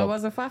World Cup.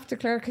 Was it Faf de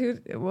Klerk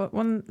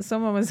when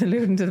someone was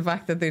alluding to the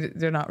fact that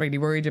they're not really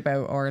worried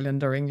about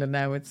Ireland or England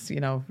now? It's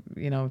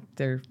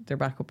they're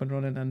back up and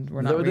running, and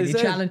we're not really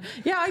challenged.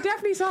 Yeah, I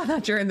definitely saw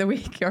that during the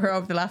week or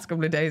over the last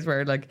couple of days,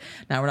 where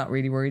now we're not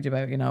really worried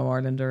about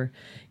Ireland or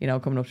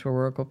coming up to a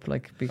World Cup,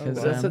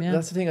 because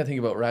that's the thing I think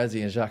about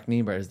Razzie and Jacques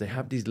Niebuhr, is they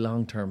have these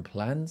long-term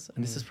plans,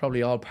 and this is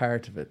probably all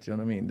part of it. Do you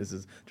know what I mean? This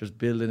is just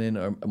building in.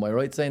 Or am I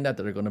right saying that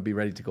they're going to be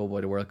ready to go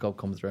by the World Cup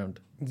comes around?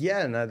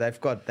 Yeah, no,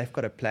 they've got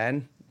a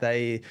plan.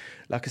 They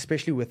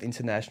especially with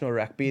international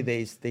rugby,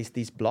 there's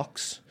these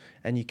blocks,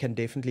 and you can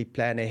definitely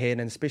plan ahead.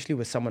 And especially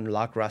with someone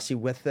like Rassie,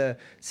 with the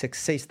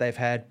success they've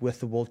had with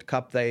the World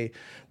Cup, they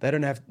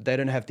don't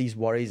have these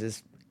worries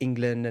as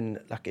England and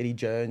Eddie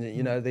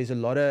Jones. There's a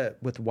lot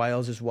with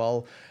Wales as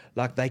well.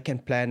 They can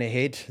plan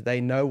ahead.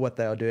 They know what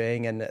they are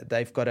doing, and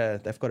they've got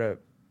a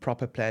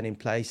proper plan in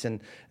place,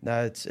 and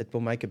it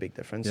will make a big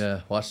difference.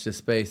 Yeah, watch this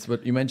space.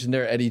 But you mentioned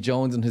there Eddie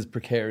Jones and his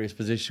precarious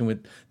position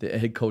with the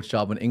head coach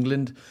job in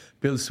England.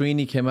 Bill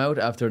Sweeney came out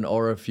after an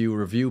RFU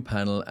review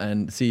panel,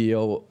 and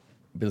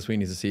Bill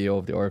Sweeney is the CEO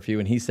of the RFU,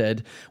 and he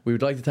said, "We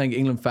would like to thank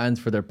England fans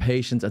for their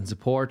patience and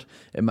support.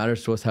 It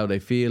matters to us how they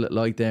feel.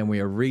 Like them, we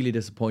are really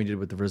disappointed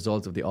with the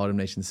results of the Autumn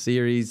Nations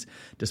series.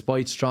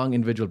 Despite strong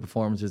individual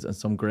performances and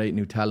some great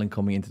new talent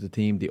coming into the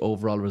team, the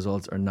overall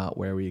results are not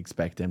where we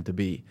expect them to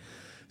be."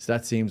 So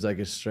that seems like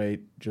a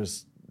straight,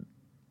 just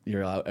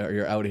you're out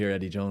here,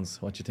 Eddie Jones.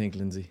 What do you think,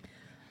 Lindsay?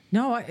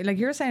 No,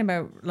 you're saying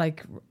about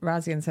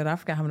Razzie and South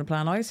Africa having a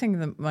plan. I was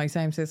thinking my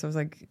same sis. I was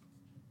like,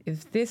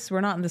 if we're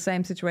not in the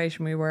same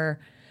situation we were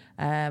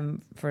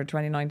for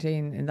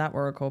 2019 in that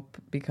World Cup,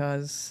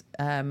 because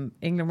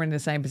England were in the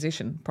same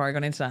position prior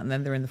going into that, and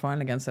then they're in the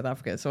final against South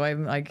Africa. So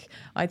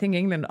I think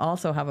England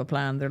also have a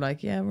plan. They're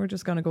like, we're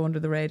just going to go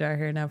under the radar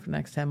here now for the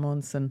next 10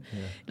 months, and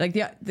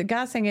the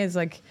gas thing is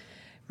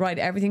right,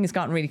 everything has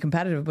gotten really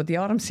competitive, but the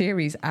autumn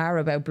series are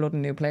about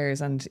blooding new players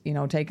and,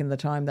 taking the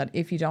time that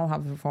if you don't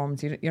have a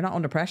performance, you're not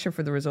under pressure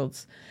for the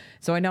results.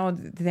 So I know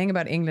the thing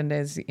about England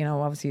is,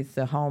 obviously it's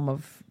the home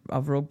of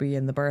rugby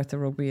and the birth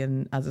of rugby,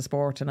 and as a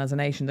sport and as a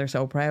nation, they're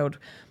so proud.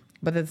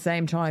 But at the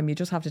same time, you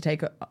just have to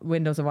take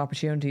windows of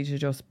opportunity to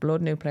just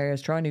blood new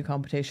players, try new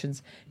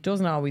competitions. It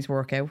doesn't always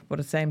work out, but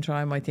at the same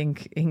time, I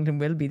think England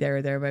will be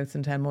thereabouts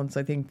in 10 months.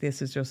 I think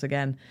this is just,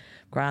 again,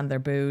 grand, they're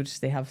booed,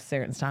 they have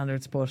certain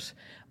standards, but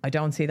I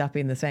don't see that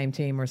being the same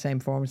team or same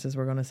performances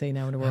we're going to see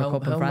now in the World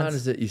Cup in France. How mad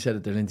is it, you said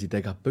it there, Lindsay,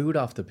 they got booed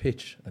off the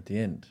pitch at the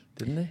end,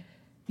 didn't they?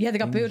 Yeah, they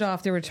got booed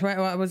off. They were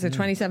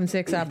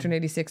 27-6 after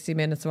nearly 60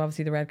 minutes. So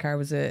obviously the red card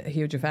was a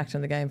huge effect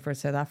on the game for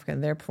South Africa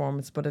and their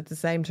performance. But at the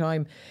same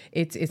time,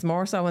 it's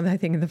more so when I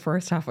think in the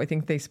first half, I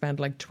think they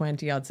spent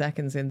 20 odd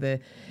seconds in the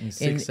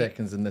 6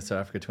 seconds in the South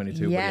Africa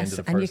 22 by the end of the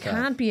first half. And you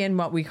can't be in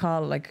what we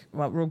call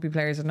what rugby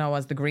players know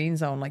as the green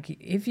zone.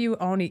 If you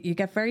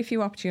get very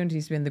few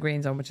opportunities to be in the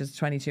green zone, which is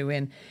 22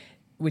 in,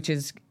 which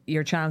is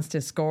your chance to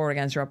score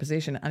against your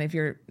opposition. And if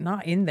you're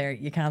not in there,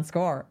 you can't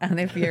score. And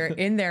if you're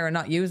in there and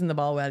not using the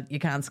ball well, you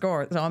can't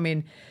score. So, I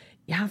mean,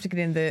 you have to get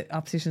in the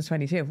opposition's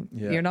 22.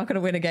 Yeah. You're not going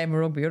to win a game of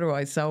rugby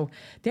otherwise. So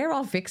they're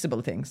all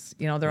fixable things.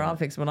 They're all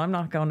fixable. I'm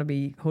not going to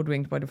be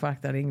hoodwinked by the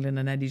fact that England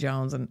and Eddie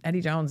Jones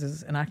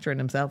is an actor in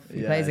himself.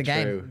 He plays a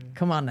game.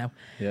 Come on now.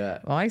 Yeah.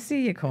 Well, I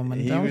see you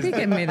coming. Don't be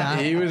giving me that.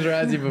 He was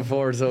Razzie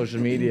before social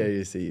media,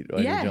 you see.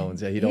 Eddie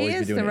Jones. Yeah, he'd always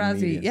be doing it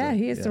in media.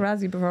 He is the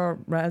Razzie before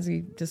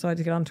Razzie decided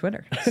to get on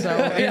Twitter. So,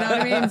 you know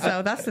what I mean?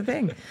 So that's the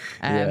thing.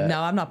 No,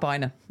 I'm not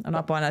buying it.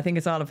 I think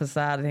it's all a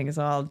facade. I think it's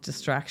all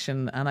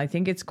distraction. And I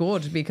think it's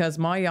good because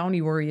my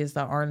only worry is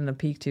that Ireland have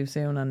peaked too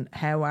soon, and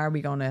how are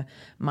we going to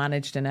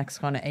manage the next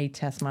kind of 8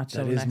 test matches?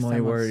 That is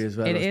my worry as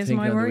well. It is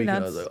my worry. I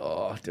was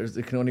like,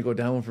 it can only go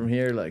down from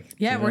here. Like,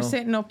 we're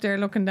sitting up there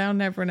looking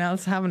down at everyone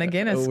else having a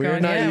Guinness. we're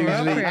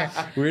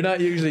not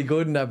usually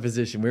good in that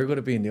position. We're going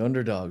to be in the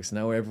underdogs.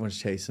 Now everyone's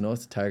chasing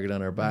us, target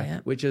on our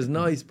back, which is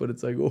nice, but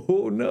it's like,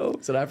 oh no,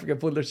 South Africa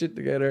pulled their shit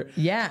together.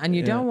 Yeah, and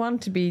you don't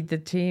want to be the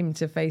team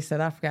to face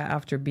South Africa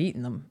after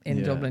beating them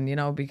in Dublin,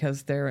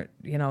 because they're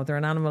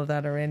an animal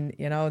that are in,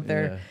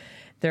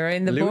 they're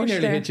in the Louis bush.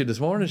 nearly hit you this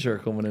morning, sure,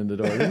 coming in the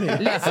door, didn't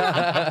he? Listen,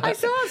 I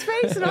saw his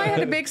face and I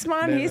had a big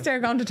smile and he's there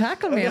going to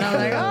tackle me, and I'm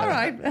like, all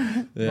right.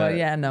 But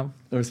no.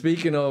 We're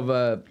speaking of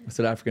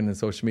South African and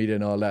social media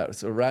and all that.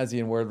 So Razzie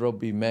and World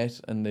Rugby met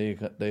and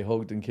they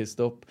hugged and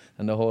kissed up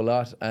and the whole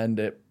lot.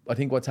 And I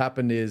think what's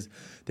happened is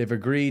they've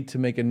agreed to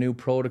make a new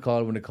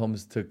protocol when it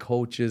comes to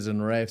coaches and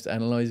refs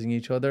analysing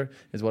each other,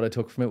 is what I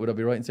took from it. Would I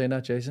be right in saying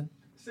that, Jason?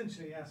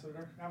 Essentially, yeah. So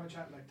they're having a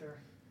chat like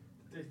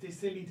they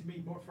still need to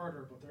meet more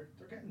further, but they're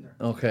getting there.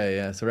 Okay,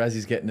 yeah. So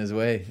Razzie's getting his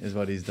way, is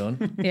what he's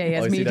done. Yeah, he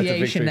has I see that's a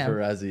victory now. for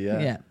Razzie,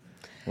 yeah.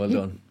 Well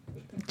done.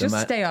 Just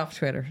stay off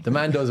Twitter. The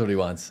man does what he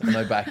wants, and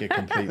I back it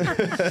completely.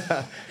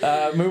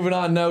 Moving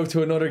on now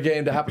to another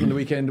game that happened on the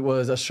weekend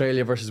was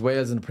Australia versus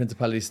Wales in the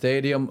Principality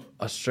Stadium.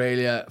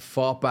 Australia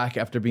fought back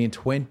after being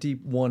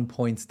 21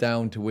 points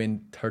down to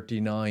win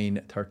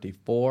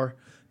 39-34.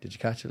 Did you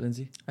catch it,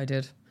 Lindsay? I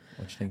did.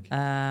 What do you think?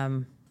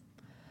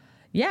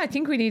 I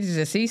think we needed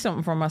to see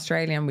something from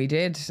Australia, and we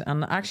did.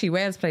 And actually,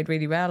 Wales played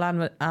really well.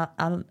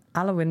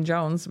 Alwyn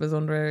Jones was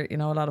under, a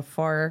lot of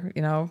fire,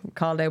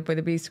 called out by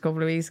the Beast a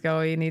couple of weeks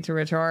ago. You need to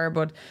retire.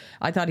 But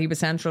I thought he was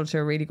central to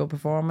a really good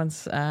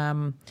performance.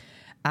 And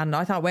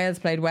I thought Wales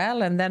played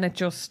well. And then it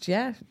just,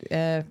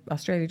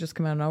 Australia just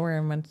came out of nowhere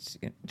and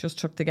just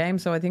took the game.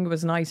 So I think it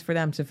was nice for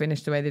them to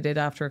finish the way they did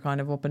after a kind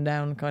of up and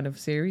down kind of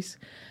series.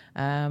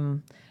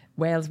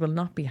 Wales will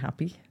not be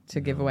happy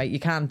to give away. You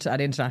can't at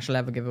international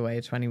level give away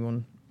a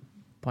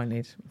 21-point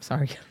lead.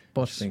 Sorry,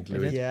 but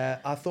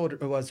I thought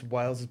it was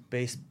Wales'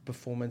 best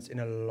performance in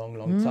a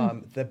long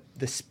time.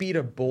 The speed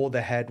of ball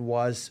they had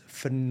was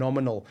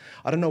phenomenal.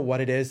 I don't know what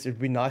it is. It'd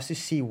be nice to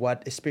see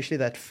especially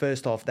that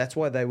first half. That's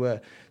why they were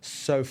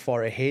so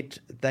far ahead.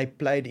 They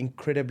played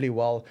incredibly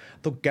well. I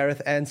thought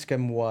Gareth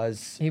Anscombe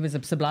he was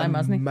sublime,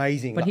 wasn't he?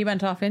 Amazing. But he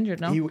went off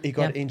injured, no? He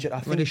got injured.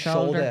 I think his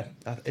shoulder.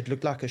 It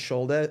looked like a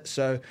shoulder.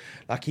 So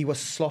he was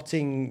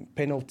slotting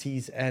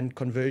penalties and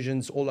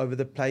conversions all over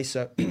the place.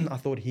 So I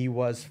thought he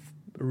was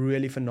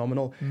really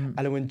phenomenal.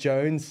 Alwyn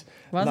Jones,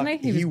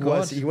 wasn't he? He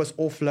was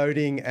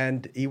offloading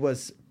and he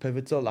was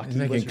pivotal. He was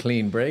making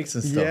clean breaks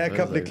and stuff. Yeah, a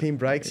couple of clean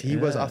breaks.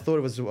 I thought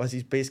it was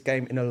his best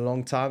game in a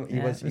long time.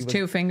 It was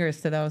 2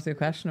 fingers to those who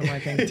question him, I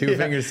think. 2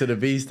 fingers to the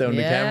beast on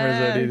the cameras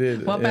that he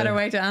did. What better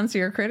way to answer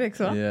your critics?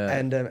 Huh? Yeah.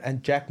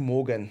 And Jack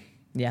Morgan.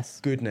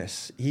 Yes.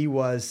 Goodness. He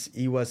was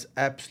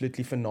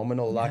absolutely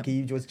phenomenal.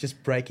 He was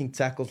just breaking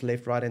tackles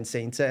left, right and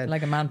centre.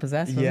 Like a man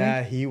possessed,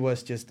 wasn't he? He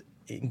was just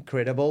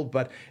incredible,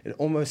 but it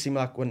almost seemed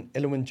like when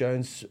Alwyn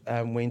Jones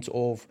went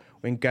off,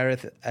 when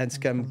Gareth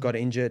Anscombe got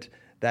injured,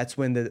 that's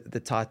when the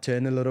tide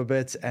turned a little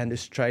bit, and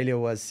Australia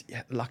was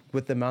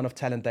with the amount of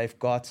talent they've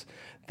got,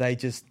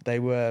 they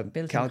were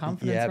built in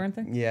confidence, weren't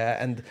they?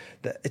 Yeah, and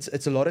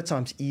it's a lot of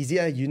times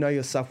easier. You know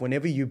yourself,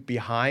 whenever you're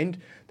behind,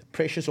 the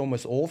pressure's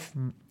almost off,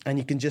 and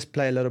you can just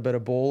play a little bit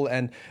of ball,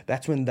 and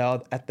that's when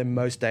they're at the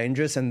most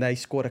dangerous. And they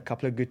scored a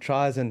couple of good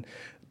tries, and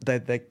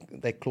they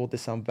clawed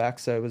this one back,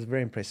 so it was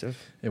very impressive.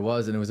 It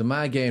was, and it was a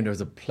mad game. There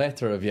was a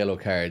plethora of yellow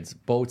cards.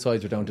 Both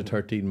sides were down to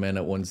 13 men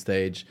at one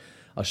stage.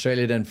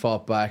 Australia then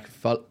fought back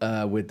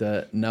with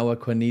the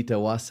Nawaqanita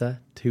Wasa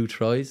 2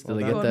 tries. Did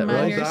I get that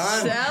right?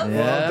 Yeah.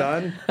 Well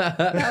done.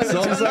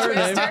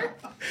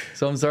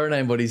 Some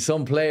surname, but he's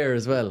some player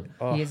as well.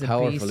 He is a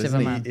powerful, beast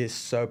isn't of a man. He is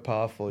so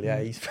powerful.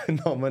 Yeah, he's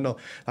phenomenal.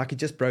 He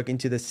just broke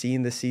into the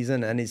scene this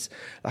season, and he's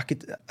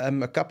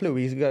a couple of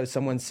weeks ago,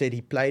 someone said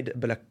he played a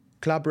bit of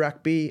club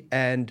rugby,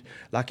 and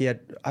he had,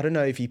 I don't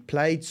know if he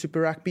played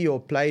Super Rugby or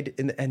played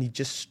and he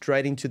just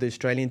straight into the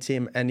Australian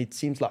team, and it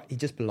seems like he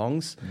just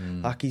belongs.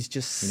 He's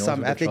just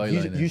some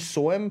athlete. You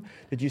saw him?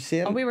 Did you see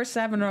him? We were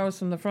 7 rows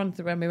from the front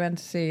when we went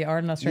to see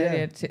Ireland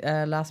Australia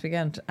last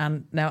weekend,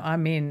 and now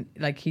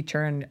he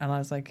turned and I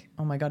was like,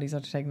 oh my god, he's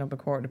after taking up a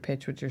quarter of the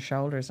pitch with your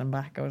shoulders and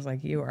back. I was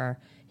like,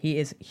 he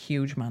is a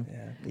huge man,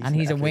 and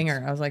he's a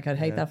winger. I was like, I'd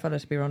hate that fella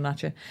to be running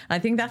at you. And I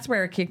think that's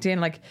where it kicked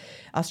in.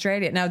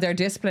 Australia, now their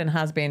discipline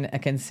has been a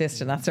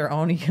consistent. That's their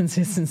only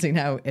consistency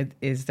now. It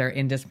is their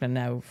indiscipline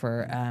now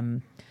for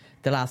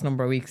the last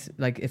number of weeks.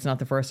 It's not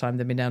the first time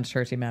they've been down to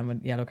 30 men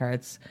with yellow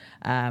cards,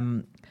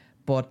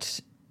 but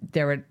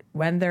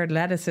when their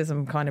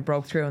athleticism kind of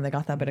broke through and they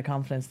got that bit of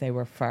confidence, they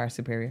were far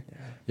superior.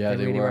 Yeah,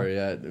 they really were.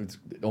 Yeah, it was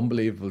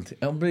unbelievable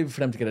for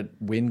them to get a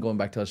win going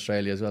back to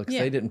Australia as well, because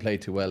they didn't play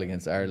too well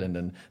against Ireland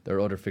and their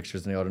other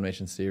fixtures in the Autumn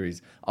Nations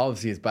series.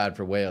 Obviously, it's bad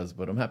for Wales,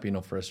 but I'm happy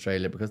enough for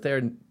Australia because they're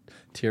a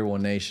Tier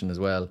 1 nation as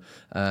well.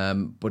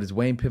 But is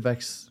Wayne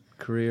Pivac's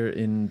career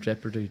in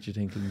jeopardy, do you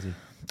think, Lindsay?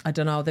 I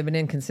don't know. They've been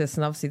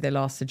inconsistent. Obviously, they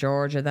lost to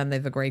Georgia. Then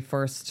they've a great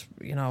first,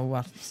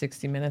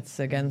 60 minutes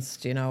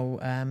against,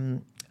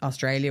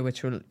 Australia,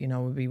 which will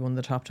be one of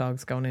the top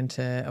dogs going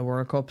into a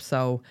World Cup.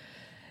 So,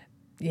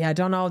 yeah, I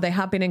don't know. They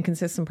have been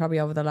inconsistent probably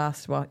over the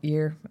last,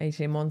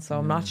 18 months. So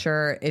I'm not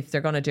sure if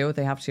they're going to do it.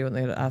 They have to do it in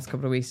the last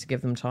couple of weeks to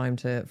give them time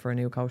for a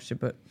new coach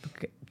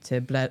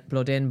to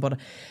blood in. But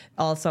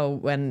also,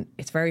 when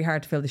it's very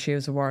hard to fill the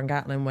shoes of Warren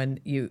Gatland when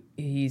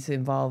he's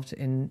involved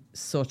in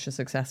such a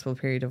successful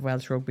period of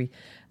Welsh rugby.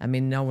 I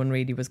mean, no one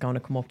really was going to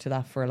come up to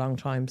that for a long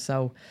time.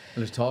 So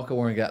there's talk of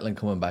Warren Gatland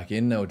coming back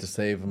in now to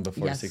save him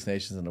before the Six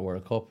Nations and the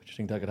World Cup. Do you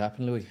think that could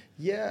happen, Louis?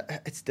 Yeah,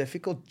 it's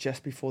difficult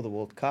just before the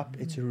World Cup.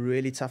 It's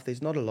really tough.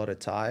 There's not a lot of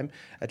time.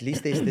 At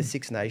least there's the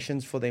Six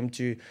Nations for them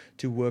to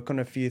work on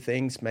a few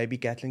things. Maybe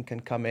Gatland can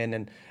come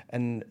in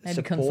and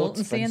support,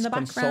 consultancy in the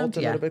background, consult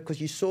a little bit, because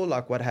you saw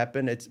like what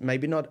happened. It's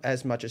maybe not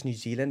as much as New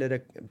Zealand did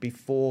it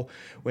before,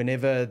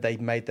 whenever they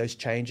made those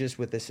changes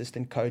with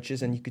assistant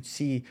coaches, and you could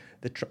see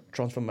the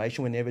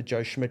transformation whenever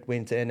Joe Schmidt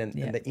went in and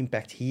the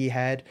impact he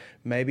had.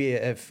 Maybe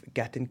if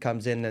Gatland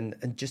comes in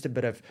and just a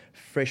bit of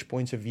fresh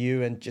points of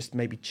view and just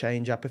maybe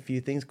change up a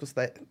few things, because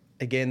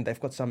they've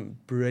got some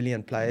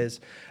brilliant players.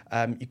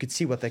 You could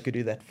see what they could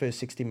do that first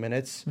 60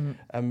 minutes.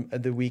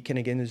 The weekend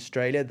against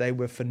Australia, they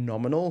were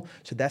phenomenal.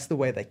 So that's the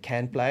way they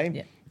can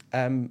play.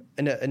 Yeah. In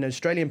an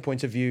Australian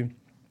point of view,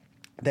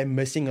 they're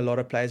missing a lot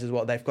of players as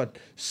well. They've got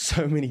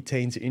so many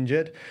teams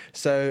injured.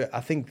 So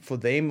I think for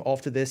them,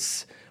 after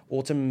this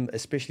autumn,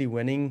 especially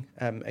winning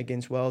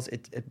against Wales,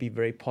 it'd be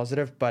very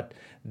positive. But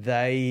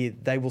they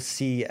will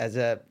see as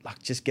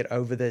just get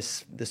over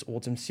this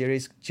autumn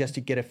series, just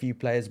to get a few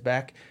players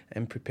back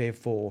and prepare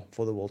for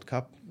the World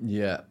Cup.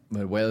 Yeah,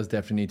 well, Wales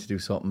definitely need to do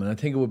something, and I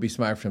think it would be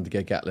smart for him to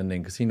get Gatland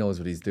in, because he knows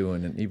what he's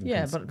doing, and even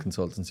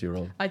consultancy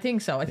role. I think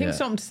so. I think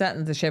something to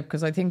settle the ship,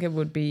 because I think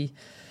it'd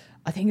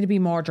be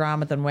more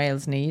drama than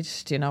Wales need,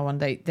 and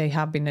they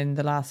have been in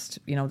the last,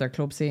 their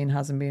club scene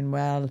hasn't been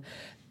well.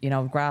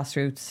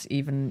 Grassroots,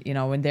 even,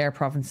 in their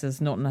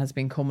provinces, nothing has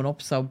been coming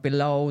up. So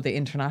below the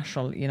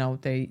international,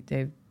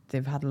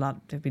 they've had a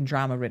lot. They've been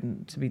drama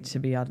riddled, to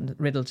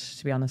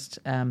be honest.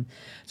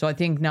 So I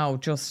think now,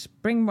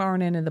 just bring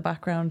Warren in the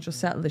background, just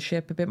settle the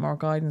ship, a bit more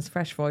guidance,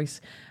 fresh voice,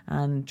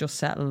 and just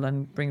settle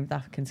and bring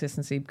that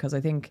consistency. Because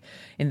I think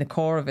in the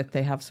core of it,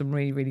 they have some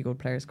really, really good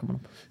players coming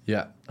up.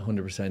 Yeah,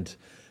 100%.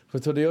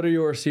 So the other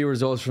URC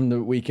results from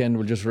the weekend,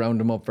 we'll just round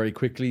them up very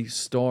quickly.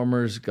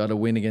 Stormers got a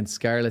win against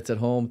Scarlets at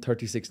home,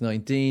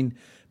 36-19.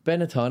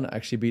 Benetton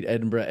actually beat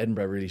Edinburgh.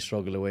 Edinburgh really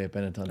struggle away at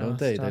Benetton, don't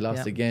they? They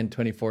lost again,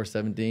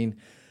 24-17.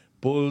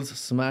 Bulls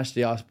smashed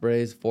the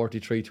Ospreys,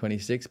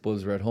 43-26.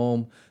 Bulls were at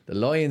home. The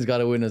Lions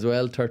got a win as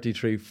well,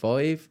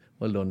 33-5.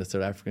 Well done, the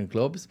South African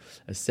clubs,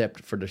 except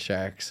for the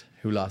Sharks,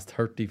 who lost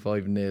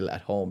 35-0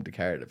 at home to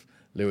Cardiff.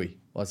 Louis,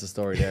 what's the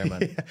story there,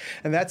 man? Yeah.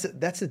 And that's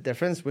the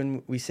difference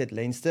when we said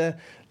Leinster,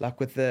 like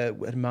with the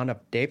amount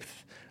of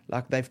depth,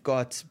 like they've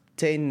got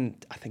 10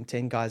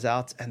 guys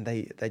out, and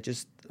they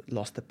just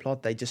lost the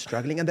plot. They're just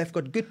struggling, and they've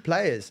got good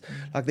players.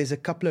 Like there's a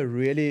couple of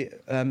really,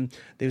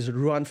 there's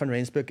Roan van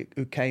Rensburg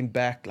who came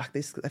back. Like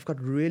they've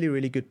got really,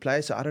 really good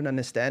players. So I don't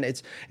understand.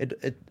 It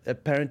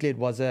apparently it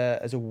was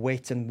a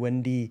wet and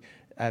windy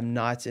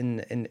night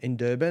in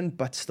Durban,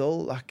 but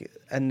still,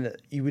 and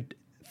you would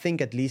think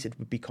at least it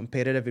would be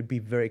competitive, it'd be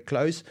very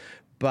close,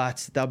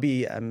 but there'll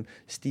be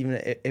Stephen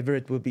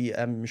Everett will be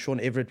Sean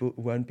Everett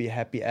won't be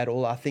happy at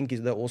all. I think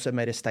they also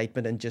made a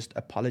statement and just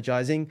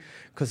apologizing,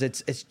 because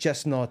it's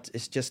just not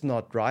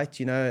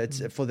right,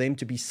 it's for them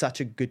to be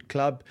such a good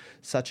club,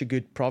 such a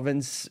good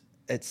province.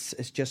 It's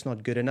just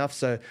not good enough.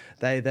 So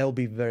they'll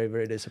be very,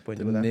 very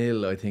disappointed with that. The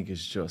nil, I think,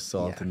 is just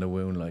salt in the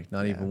wound. Like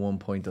not even 1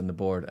 point on the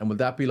board. And will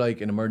that be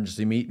like an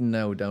emergency meeting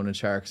now down in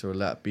Sharks, or will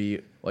that be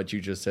what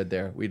you just said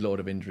there? We'd load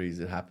of injuries.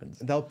 It happens.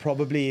 They'll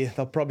probably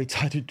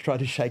try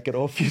to shake it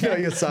off.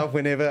 Yourself.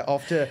 Whenever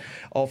after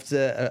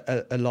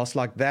a loss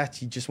like that,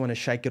 you just want to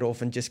shake it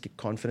off and just get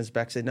confidence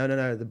back. Say no,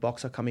 the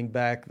Boks are coming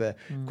back. The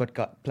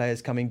got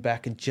players coming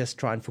back, and just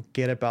try and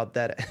forget about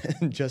that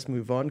and just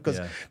move on,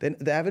 because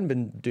they haven't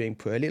been doing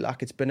poorly.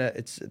 Like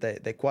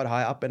they're quite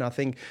high up, and I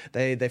think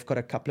they've got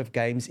a couple of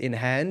games in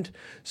hand,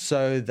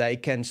 so they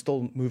can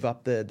still move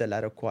up the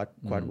ladder quite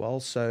well.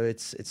 So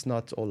it's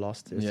not all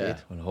lost. Yeah,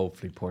 and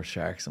hopefully poor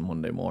Sharks on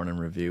Monday morning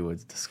review.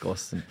 It's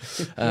disgusting.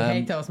 You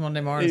hate those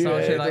Monday mornings, so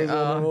you're like,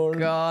 oh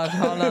God,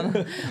 hold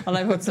on,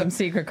 I'll put some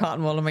secret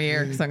cotton wool in my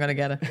ear because I'm going to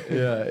get it.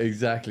 Yeah,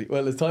 exactly.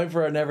 Well, it's time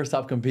for our never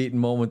stop competing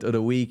moment of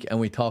the week, and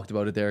we talked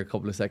about it there a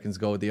couple of seconds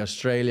ago. The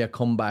Australia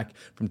comeback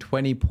from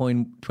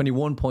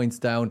 21 points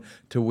down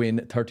to win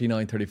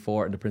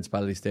 39-34 in the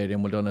Principality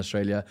Stadium. Well done,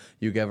 Australia.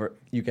 You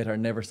get our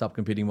never stop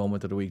competing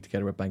moment of the week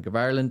together with Bank of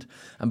Ireland.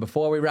 And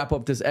before we wrap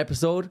up this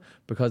episode,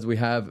 because we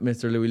have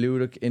Mr. Louis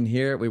Ludik in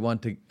here, we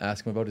want to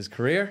ask him about his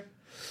career.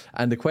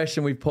 And the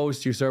question we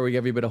posed to you, sir, we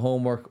gave you a bit of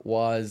homework,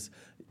 was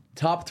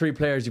top 3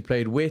 players you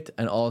played with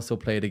and also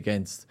played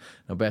against.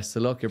 Now, best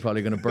of luck. You're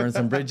probably going to burn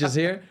some bridges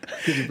here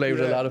because you play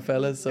with a lot of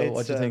fellas. So,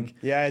 what do you think?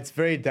 Yeah, it's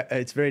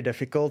very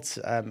difficult.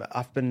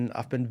 I've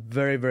been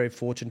very, very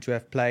fortunate to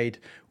have played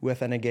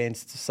with and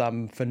against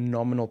some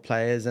phenomenal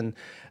players, and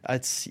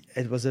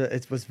it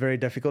was very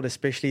difficult,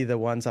 especially the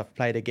ones I've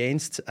played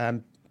against.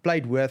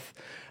 Played with,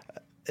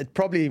 it's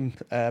probably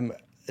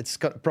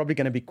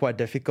going to be quite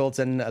difficult,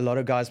 and a lot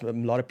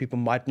of people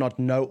might not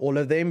know all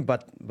of them,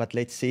 but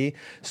let's see.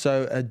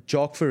 So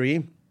Jock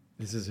Fourie.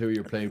 This is who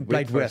you're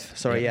played with.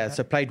 Sorry, yeah.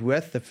 So played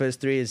with. The first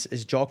 3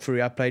 is Jock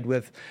Fourie. I played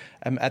with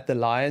at the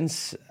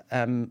Lions.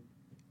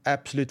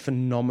 Absolute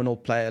phenomenal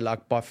player,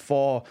 like by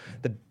far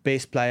the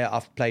best player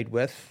I've played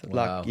with.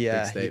 Wow, like,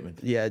 yeah, big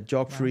statement.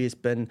 Jock Fourie has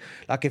been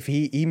like, if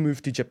he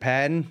moved to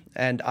Japan,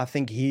 and I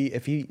think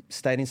if he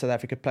stayed in South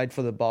Africa, played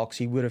for the Boks,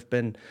 he would have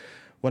been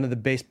one of the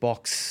best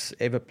Boks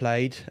ever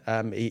played.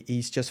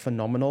 He's just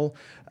phenomenal.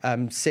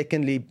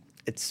 Secondly,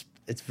 it's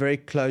very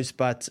close,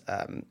 but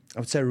I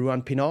would say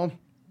Ruan Pienaar.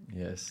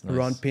 Yes, nice.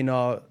 Ruan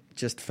Pienaar,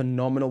 just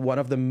phenomenal. One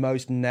of the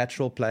most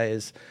natural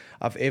players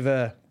I've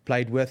ever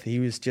played with. He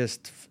was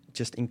just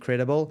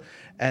incredible.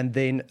 And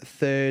then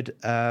third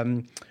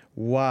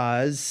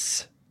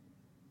was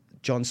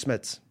John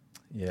Smith.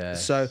 Yeah.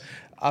 So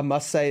I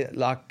must say,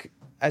 like,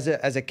 as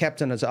a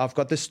captain, I've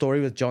got this story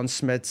with John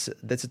Smith.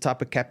 That's the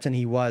type of captain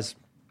he was.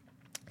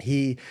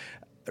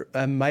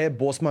 Meyer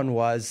Bosman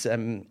was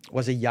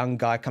a young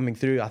guy coming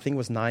through. I think it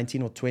was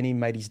 19 or 20,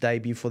 made his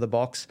debut for the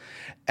Boks.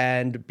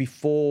 And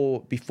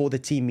before the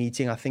team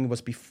meeting, I think it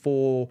was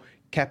before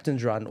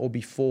captain's run or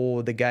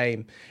before the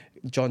game,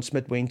 John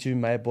Smith went to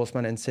Meyer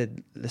Bosman and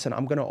said, listen,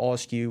 I'm going to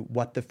ask you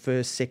what the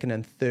first, second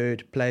and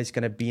third player is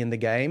going to be in the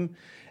game,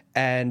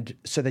 and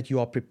so that you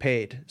are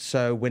prepared.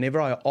 So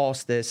whenever I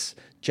ask this,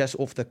 just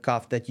off the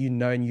cuff, that you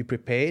know and you're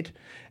prepared.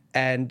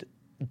 And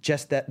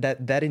just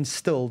that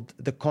instilled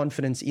the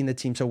confidence in the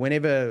team. So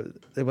whenever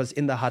it was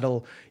in the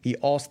huddle, he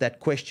asked that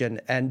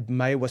question and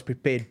Meyer was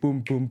prepared.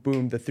 Boom, boom,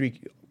 boom, the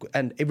 3.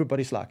 And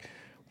everybody's like,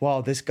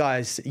 wow, this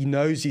he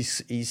knows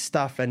his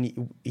stuff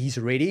and he's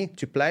ready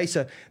to play.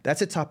 So that's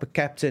the type of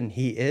captain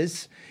he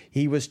is.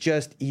 He was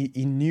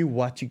he knew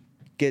what to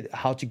get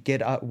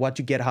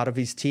out of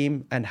his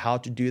team and how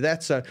to do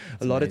that. So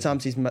that's a lot of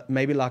times he's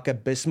maybe like a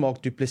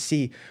Bismarck du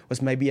Plessis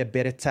was maybe a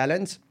better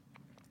talent,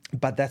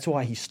 but that's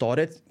why he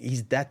started.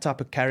 He's that type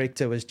of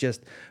character was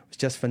just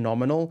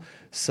phenomenal.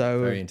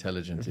 So very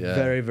intelligent, yeah.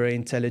 Very, very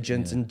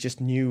intelligent, and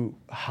just knew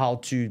how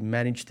to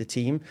manage the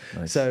team.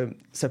 Nice.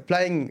 So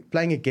playing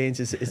against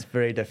is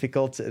very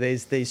difficult.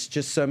 There's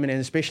just so many,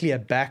 and especially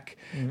at back.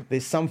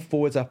 There's some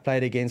forwards I've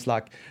played against,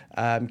 like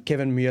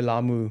Kevin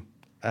Muyalamu,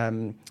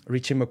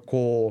 Richie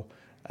McCaw,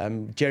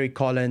 Jerry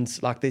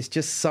Collins. Like, there's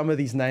just some of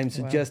these names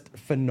are just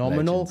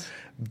phenomenal.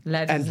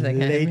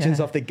 Legends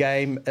of the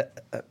game.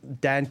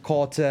 Dan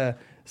Carter,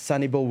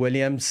 Sonny Bill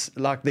Williams.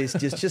 Like, there's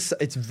just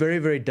it's very,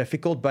 very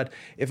difficult. But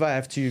if I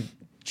have to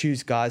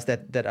choose guys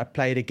that I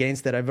played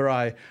against, that ever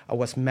I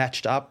was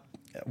matched up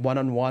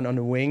one-on-one on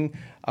a wing,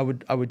 I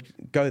would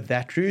go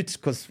that route,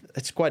 because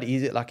it's quite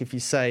easy. Like, if you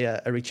say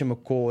a Richie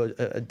McCaw,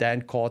 a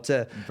Dan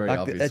Carter, very like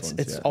obvious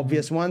it's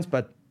obvious ones.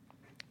 But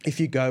if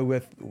you go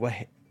with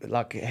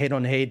like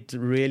head-on-head,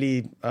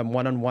 really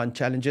one-on-one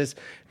challenges,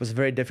 it was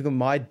very difficult.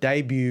 My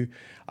debut,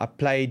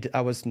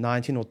 I was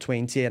 19 or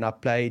 20, and I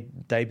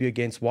played debut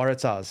against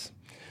Waratahs.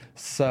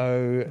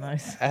 So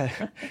nice.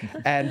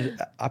 And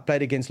I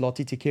played against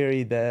Lottie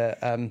Tikeri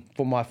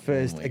for my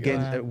first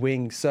against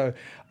wing. So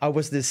I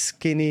was this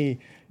skinny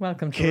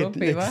welcome to kid,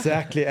 rugby,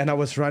 exactly, and I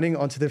was running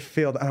onto the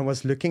field and I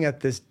was looking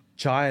at this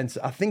giant.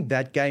 I think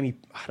that game,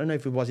 I don't know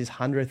if it was his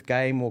 100th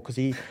game, or because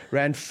he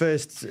ran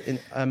first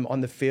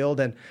on the field,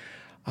 and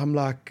I'm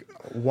like,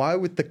 why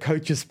would the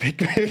coaches pick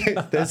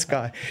this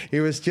guy? He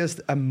was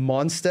just a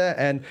monster.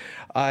 And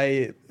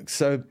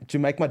so to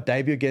make my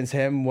debut against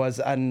him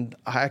and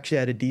I actually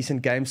had a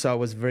decent game, so I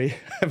was very,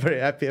 very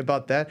happy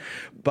about that.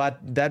 But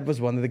that was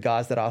one of the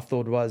guys that I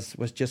thought was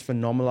just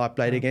phenomenal I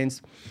played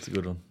against. It's a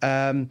good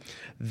one.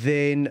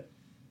 Then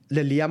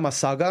Lelia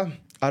Masaga.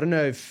 I don't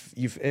know if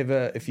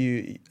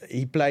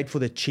he played for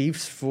the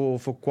Chiefs for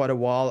quite a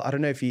while. I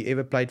don't know if he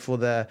ever played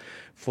for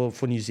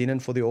New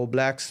Zealand, for the All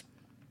Blacks.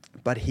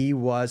 But he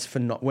was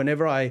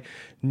whenever I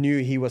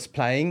knew he was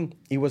playing,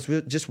 he was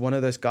just one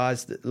of those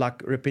guys like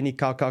Rapini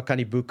Kaka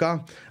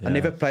Kanibuka. Yeah. I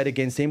never played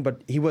against him,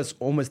 but he was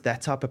almost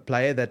that type of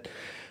player that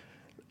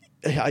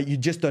you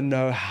just don't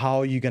know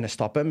how you're going to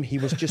stop him. He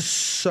was just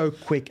so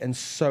quick and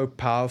so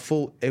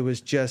powerful. He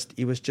was just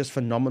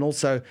phenomenal.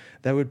 So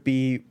that would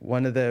be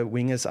one of the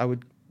wingers I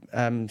would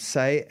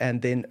say.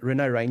 And then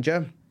Rene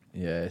Ranger.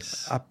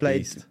 Yes, I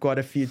played quite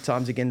a few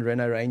times against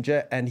Rene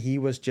Ranger, and he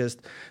was just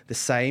the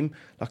same,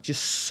 like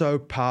just so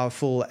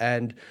powerful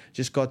and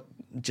just got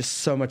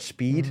so much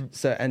speed.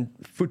 So, and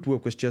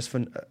footwork was just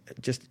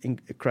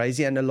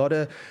crazy. And a lot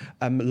of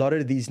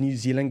these New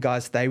Zealand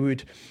guys,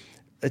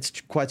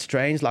 it's quite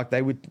strange. Like,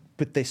 they would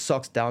put their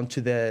socks down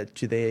to their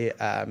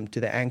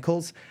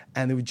ankles,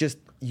 and they would just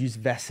use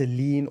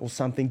Vaseline or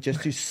something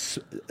just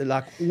to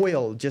like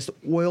oil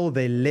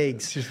their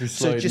legs.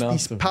 So just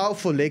these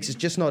powerful legs is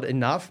just not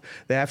enough.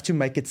 They have to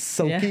make it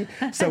silky.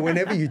 Yeah. So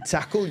whenever you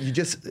tackle,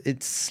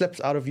 it slips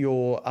out of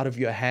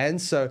your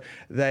hands. So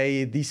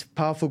these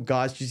powerful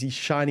guys, just these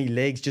shiny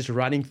legs just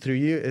running through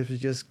you. It was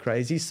just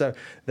crazy. So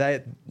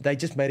they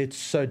just made it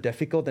so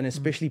difficult, and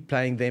especially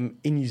playing them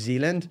in New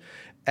Zealand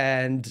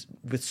and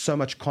with so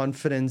much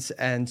confidence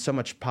and so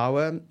much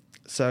power.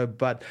 So,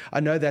 but I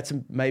know that's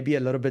maybe a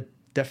little bit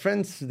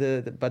different.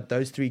 But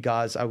those three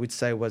guys, I would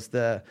say, was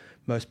the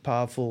most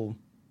powerful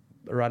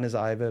runners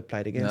I ever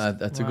played against.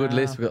 That's a good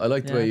list. I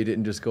like the way you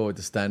didn't just go with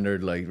the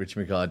standard like Richie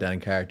McCaw, Dan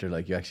Carter.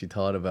 Like you actually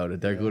thought about it.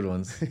 They're good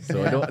ones.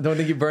 So I don't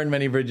think you burned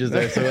many bridges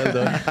there. So well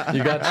done.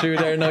 You got through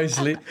there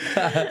nicely.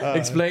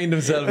 Explained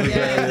himself as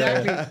well.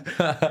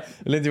 Exactly.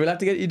 Lindsay, we'll have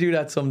to get you to do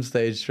that some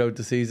stage throughout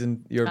the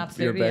season. Your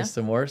best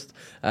and worst.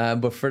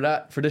 But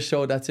for this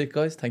show, that's it,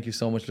 guys. Thank you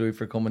so much, Louis,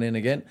 for coming in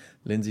again.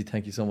 Lindsay,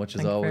 thank you so much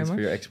as always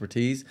for your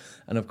expertise.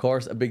 And of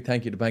course, a big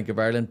thank you to Bank of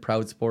Ireland,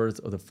 proud supporters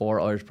of the 4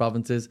 Irish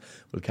provinces.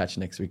 We'll catch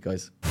you next week, guys.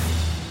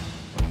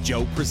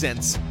 Joe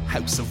presents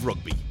House of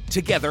Rugby,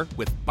 together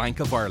with Bank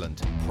of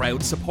Ireland,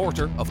 proud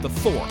supporter of the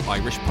 4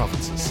 Irish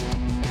provinces.